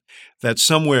doubt that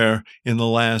somewhere in the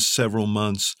last several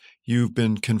months, you've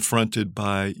been confronted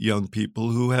by young people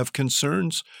who have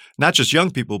concerns, not just young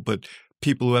people, but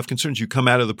people who have concerns. You come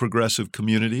out of the progressive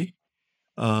community.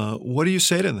 What do you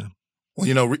say to them?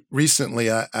 Well,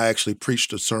 recently I actually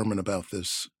preached a sermon about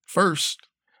this, first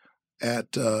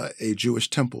at a Jewish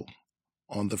temple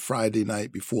on the Friday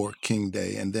night before King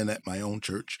Day, and then at my own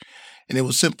church. And it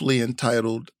was simply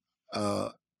entitled,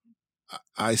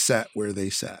 I Sat Where They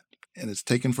Sat. And it's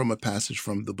taken from a passage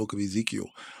from the book of Ezekiel,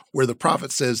 where the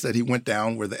prophet says that he went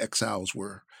down where the exiles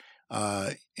were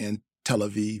in Tel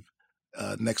Aviv,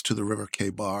 next to the river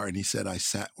Kebar, and he said, I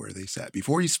sat where they sat.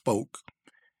 Before he spoke,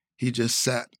 he just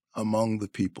sat among the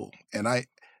people. And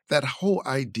that whole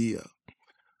idea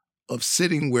of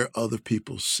sitting where other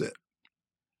people sit,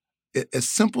 as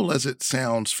simple as it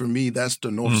sounds, for me, that's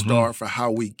the North Star for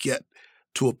how we get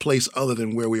to a place other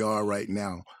than where we are right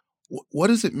now. What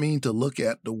does it mean to look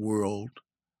at the world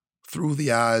through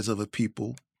the eyes of a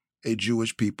people, a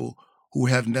Jewish people, who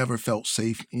have never felt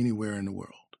safe anywhere in the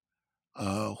world,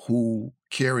 who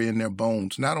carry in their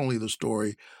bones not only the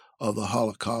story of the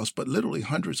Holocaust, but literally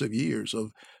hundreds of years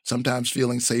of sometimes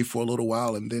feeling safe for a little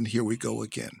while, and then here we go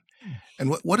again. And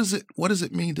what does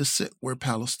it mean to sit where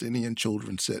Palestinian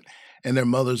children sit and their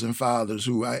mothers and fathers,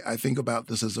 who I think about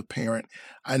this as a parent.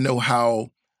 I know how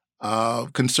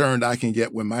concerned I can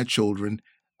get when my children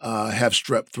have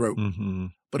strep throat.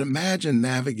 But imagine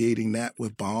navigating that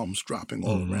with bombs dropping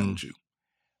all around you.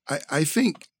 I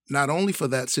think not only for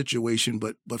that situation,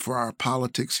 but for our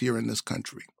politics here in this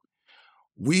country,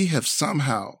 we have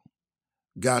somehow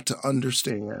got to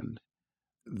understand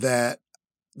that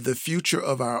the future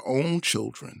of our own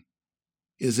children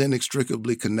is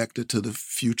inextricably connected to the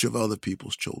future of other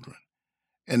people's children.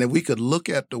 And if we could look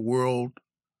at the world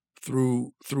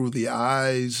through the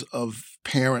eyes of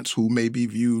parents who may be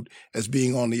viewed as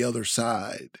being on the other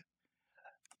side,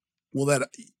 will that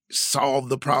solve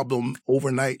the problem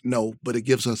overnight? No, but it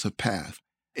gives us a path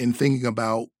in thinking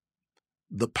about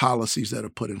the policies that are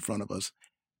put in front of us.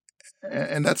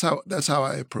 And that's how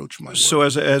I approach my work. So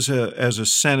as a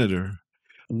senator,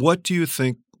 what do you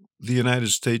think the United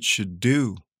States should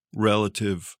do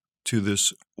relative to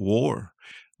this war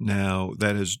now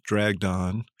that has dragged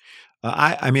on?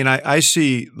 I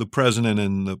see the president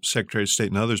and the Secretary of State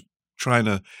and others trying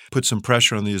to put some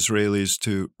pressure on the Israelis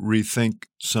to rethink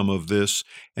some of this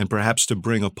and perhaps to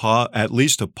bring at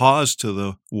least a pause to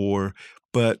the war.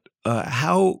 But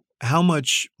how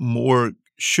much more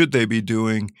should they be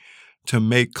doing to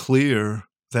make clear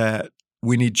that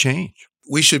we need change?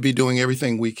 We should be doing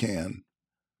everything we can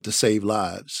to save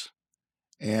lives.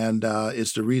 And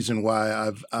it's the reason why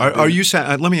I've Are you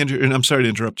saying, let me, and I'm sorry to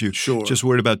interrupt you. Sure. Just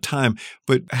worried about time.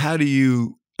 But how do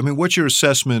you, what's your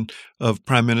assessment of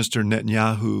Prime Minister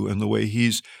Netanyahu and the way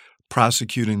he's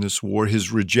prosecuting this war,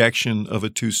 his rejection of a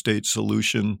two-state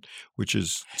solution, which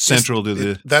is central to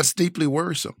the... That's deeply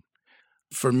worrisome.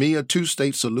 For me, a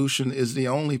two-state solution is the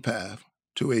only path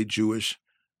to a Jewish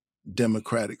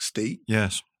democratic state.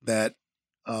 Yes. That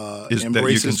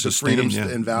embraces the freedoms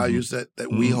and values that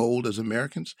we hold as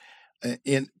Americans,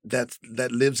 and that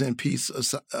lives in peace.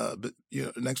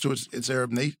 Next to its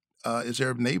Arab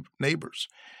neighbors,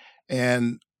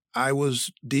 and I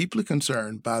was deeply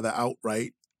concerned by the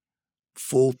outright,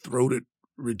 full-throated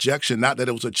rejection. Not that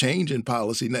it was a change in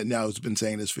policy. Netanyahu's been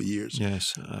saying this for years.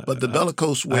 Yes, but the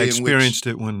bellicose way I experienced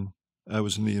it when I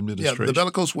was in the administration. Yeah, the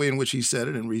bellicose way in which he said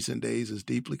it in recent days is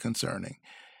deeply concerning.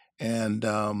 And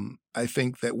I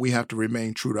think that we have to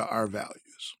remain true to our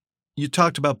values. You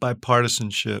talked about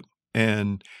bipartisanship,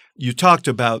 and you talked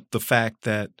about the fact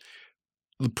that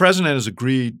the president has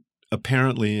agreed,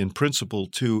 apparently in principle,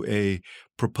 to a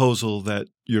proposal that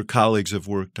your colleagues have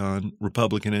worked on,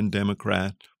 Republican and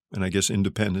Democrat, and I guess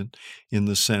independent, in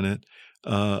the Senate,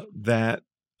 that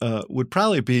would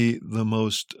probably be the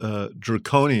most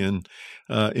draconian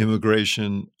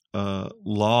immigration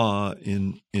law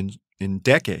in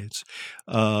decades.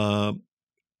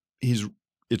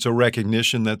 It's a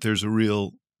recognition that there's a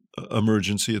real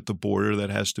emergency at the border that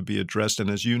has to be addressed. And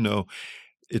as you know,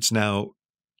 it's now,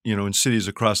 in cities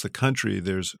across the country,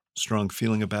 there's strong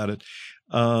feeling about it.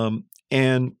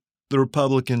 And the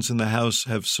Republicans in the House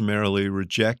have summarily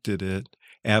rejected it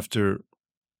after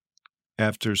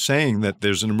saying that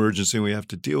there's an emergency and we have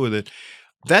to deal with it.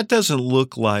 That doesn't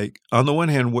look like, on the one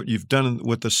hand, what you've done,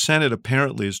 what the Senate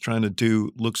apparently is trying to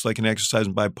do looks like an exercise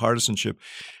in bipartisanship.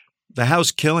 The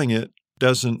House killing it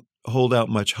doesn't hold out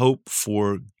much hope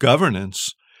for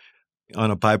governance on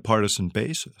a bipartisan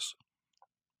basis.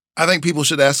 I think people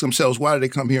should ask themselves, why did they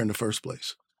come here in the first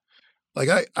place? Like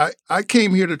I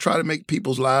came here to try to make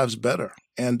people's lives better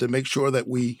and to make sure that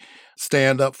we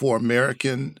stand up for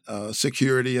American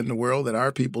security in the world, that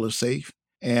our people are safe.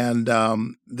 And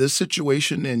this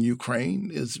situation in Ukraine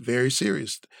is very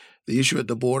serious. The issue at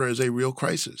the border is a real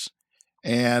crisis.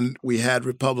 And we had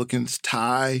Republicans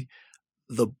tie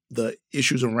the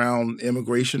issues around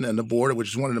immigration and the border, which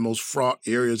is one of the most fraught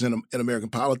areas in American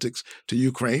politics, to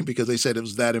Ukraine because they said it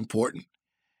was that important.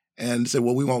 And said,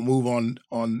 well, we won't move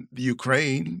on the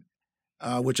Ukraine,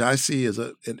 which I see as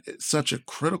such a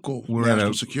critical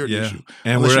national security issue.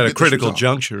 And we're at a critical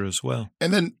juncture as well.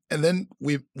 And then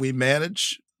we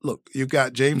manage. Look, you've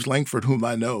got James Langford, whom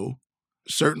I know,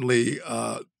 certainly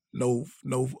no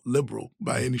liberal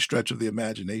by any stretch of the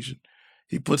imagination.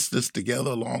 He puts this together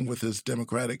along with his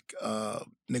Democratic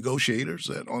negotiators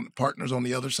and partners on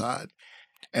the other side,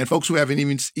 and folks who haven't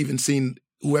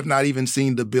who have not even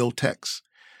seen the bill text,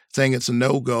 saying it's a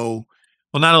no-go.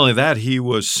 Well, not only that, he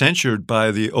was censured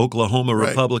by the Oklahoma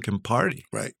Republican Party.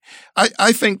 Right.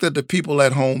 I think that the people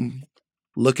at home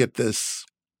look at this,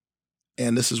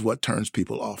 and this is what turns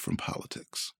people off from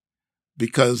politics,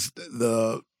 because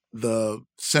the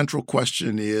central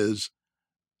question is,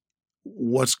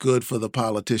 what's good for the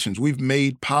politicians? We've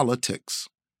made politics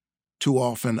too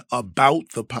often about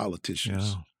the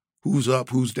politicians. Yeah. Who's up,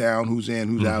 who's down, who's in,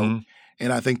 who's out.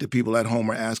 And I think the people at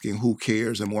home are asking who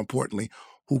cares, and more importantly,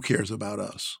 who cares about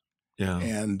us? Yeah.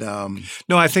 And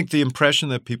no, I think the impression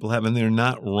that people have, and they're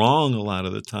not wrong a lot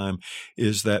of the time,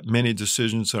 is that many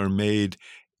decisions are made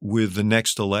with the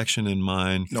next election in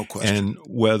mind. No question. And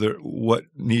what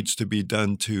needs to be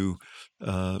done to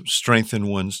strengthen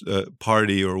one's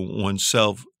party or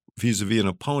oneself vis-a-vis an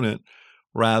opponent,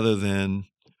 rather than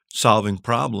solving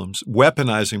problems,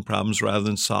 weaponizing problems rather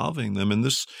than solving them. And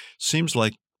this seems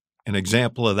like an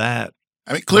example of that.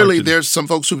 I mean, clearly there's some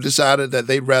folks who've decided that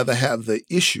they'd rather have the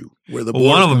issue where the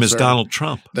one of them is Donald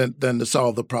Trump than to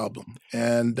solve the problem.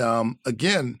 And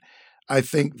again, I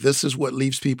think this is what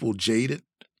leaves people jaded,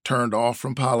 turned off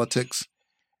from politics.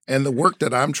 And the work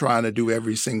that I'm trying to do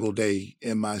every single day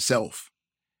in myself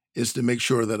is to make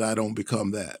sure that I don't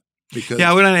become that. Because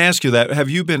I would ask you that. Have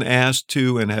you been asked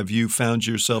to, and have you found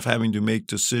yourself having to make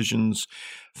decisions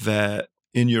that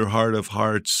in your heart of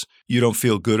hearts you don't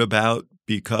feel good about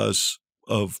because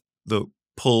of the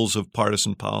pulls of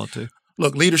partisan politics?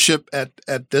 Look, leadership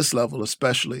at this level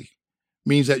especially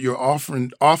means that you're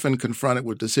often confronted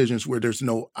with decisions where there's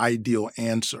no ideal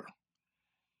answer.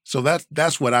 So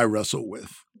that's what I wrestle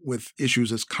with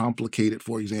issues as complicated,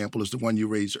 for example, as the one you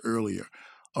raised earlier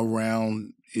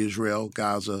around Israel,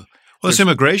 Gaza. Well, this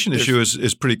immigration issue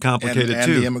is pretty complicated and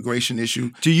too. The immigration issue.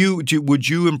 Would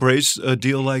you embrace a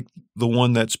deal like the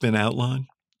one that's been outlined?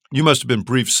 You must have been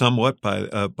briefed somewhat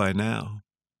by now.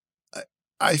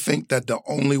 I think that the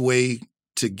only way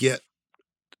to get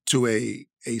to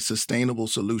a sustainable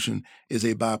solution is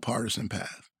a bipartisan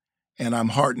path. And I'm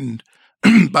heartened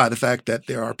by the fact that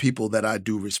there are people that I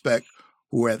do respect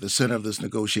who are at the center of this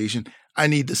negotiation. I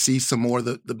need to see some more of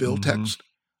the bill text.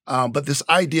 But this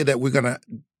idea that we're going to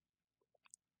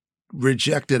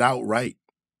reject it outright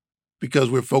because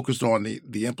we're focused on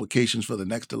the implications for the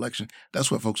next election, that's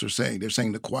what folks are saying. They're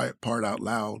saying the quiet part out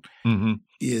loud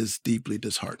is deeply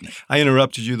disheartening. I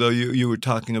interrupted you, though. You were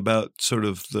talking about sort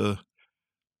of the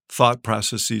thought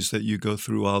processes that you go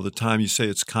through all the time. You say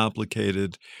it's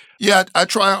complicated. Yeah, I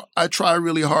try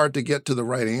really hard to get to the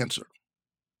right answer.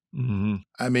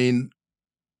 I mean,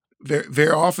 very,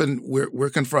 very often we're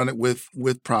confronted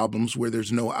with problems where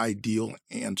there's no ideal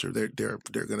answer. There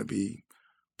are going to be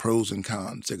pros and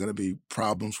cons. There are going to be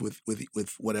problems with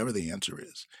whatever the answer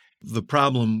is. The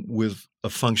problem with a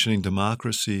functioning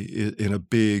democracy in a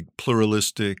big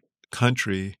pluralistic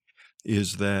country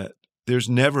is that there's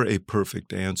never a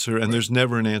perfect answer, and there's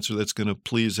never an answer that's going to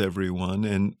please everyone.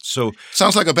 And so,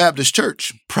 sounds like a Baptist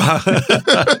church. Not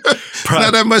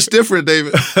that much different,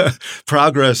 David.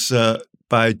 Progress,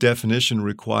 by definition,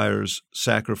 requires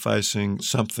sacrificing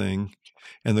something,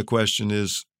 and the question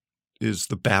is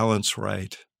the balance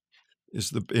right? Is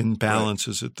the imbalance?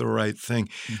 Is it the right thing?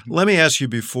 Let me ask you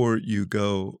before you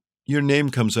go. Your name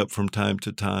comes up from time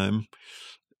to time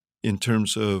in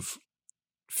terms of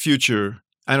future.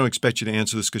 I don't expect you to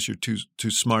answer this because you're too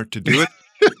smart to do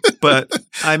it. But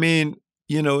I mean,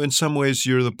 in some ways,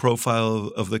 you're the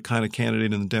profile of the kind of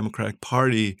candidate in the Democratic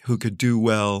Party who could do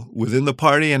well within the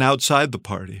party and outside the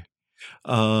party.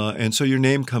 And so your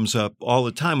name comes up all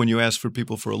the time when you ask for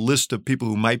a list of people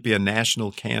who might be a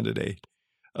national candidate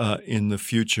in the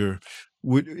future.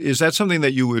 Is that something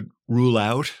that you would rule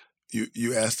out?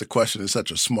 You asked the question in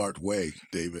such a smart way,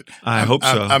 David. I hope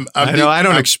so. I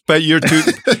don't expect you to.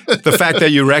 The fact that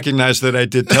you recognize that I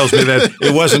did tells me that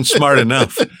it wasn't smart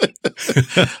enough.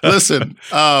 Listen,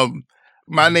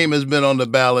 my name has been on the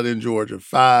ballot in Georgia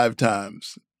 5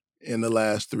 times in the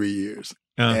last 3 years.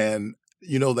 And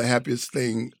the happiest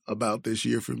thing about this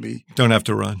year for me don't have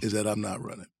to run is that I'm not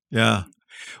running. Yeah.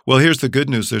 Well, here's the good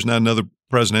news. There's not another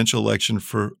presidential election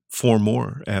for 4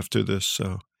 more after this,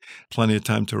 so plenty of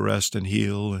time to rest and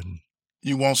heal. And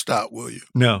you won't stop, will you?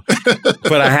 No,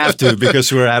 but I have to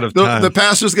because we're out of time. The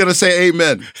pastor's going to say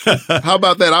amen. How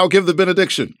about that? I'll give the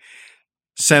benediction.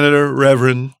 Senator,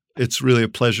 Reverend, it's really a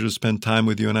pleasure to spend time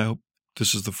with you, and I hope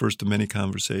this is the first of many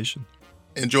conversations.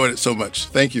 Enjoyed it so much.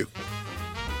 Thank you.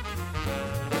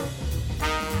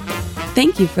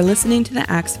 Thank you for listening to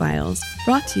the Axe Files,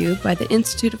 brought to you by the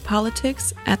Institute of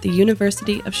Politics at the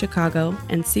University of Chicago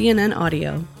and CNN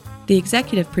Audio. The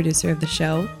executive producer of the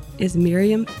show is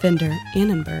Miriam Finder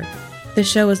Annenberg. The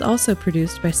show is also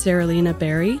produced by Saralina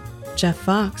Berry, Jeff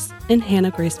Fox, and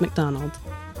Hannah Grace McDonald.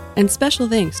 And special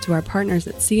thanks to our partners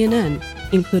at CNN,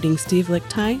 including Steve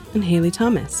Lichtai and Haley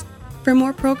Thomas. For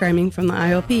more programming from the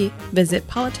IOP, visit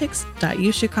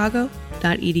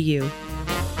politics.uchicago.edu.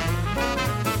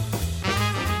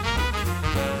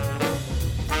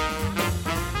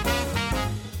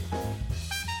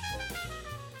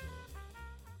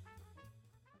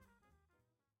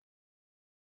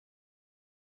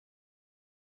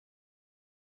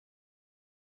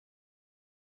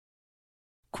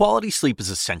 Quality sleep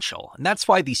is essential, and that's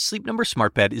why the Sleep Number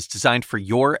Smart Bed is designed for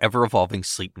your ever-evolving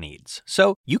sleep needs.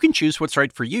 So you can choose what's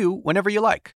right for you whenever you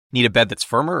like. Need a bed that's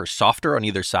firmer or softer on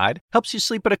either side? Helps you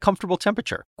sleep at a comfortable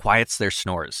temperature. Quiets their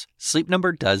snores. Sleep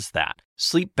Number does that.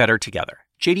 Sleep better together.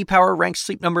 J.D. Power ranks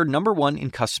Sleep Number #1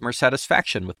 in customer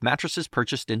satisfaction with mattresses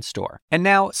purchased in-store. And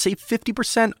now, save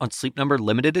 50% on Sleep Number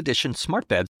limited edition smart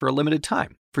beds for a limited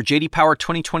time. For J.D. Power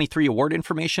 2023 award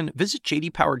information, visit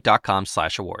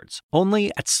jdpower.com/awards.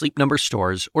 Only at Sleep Number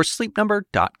stores or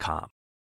sleepnumber.com.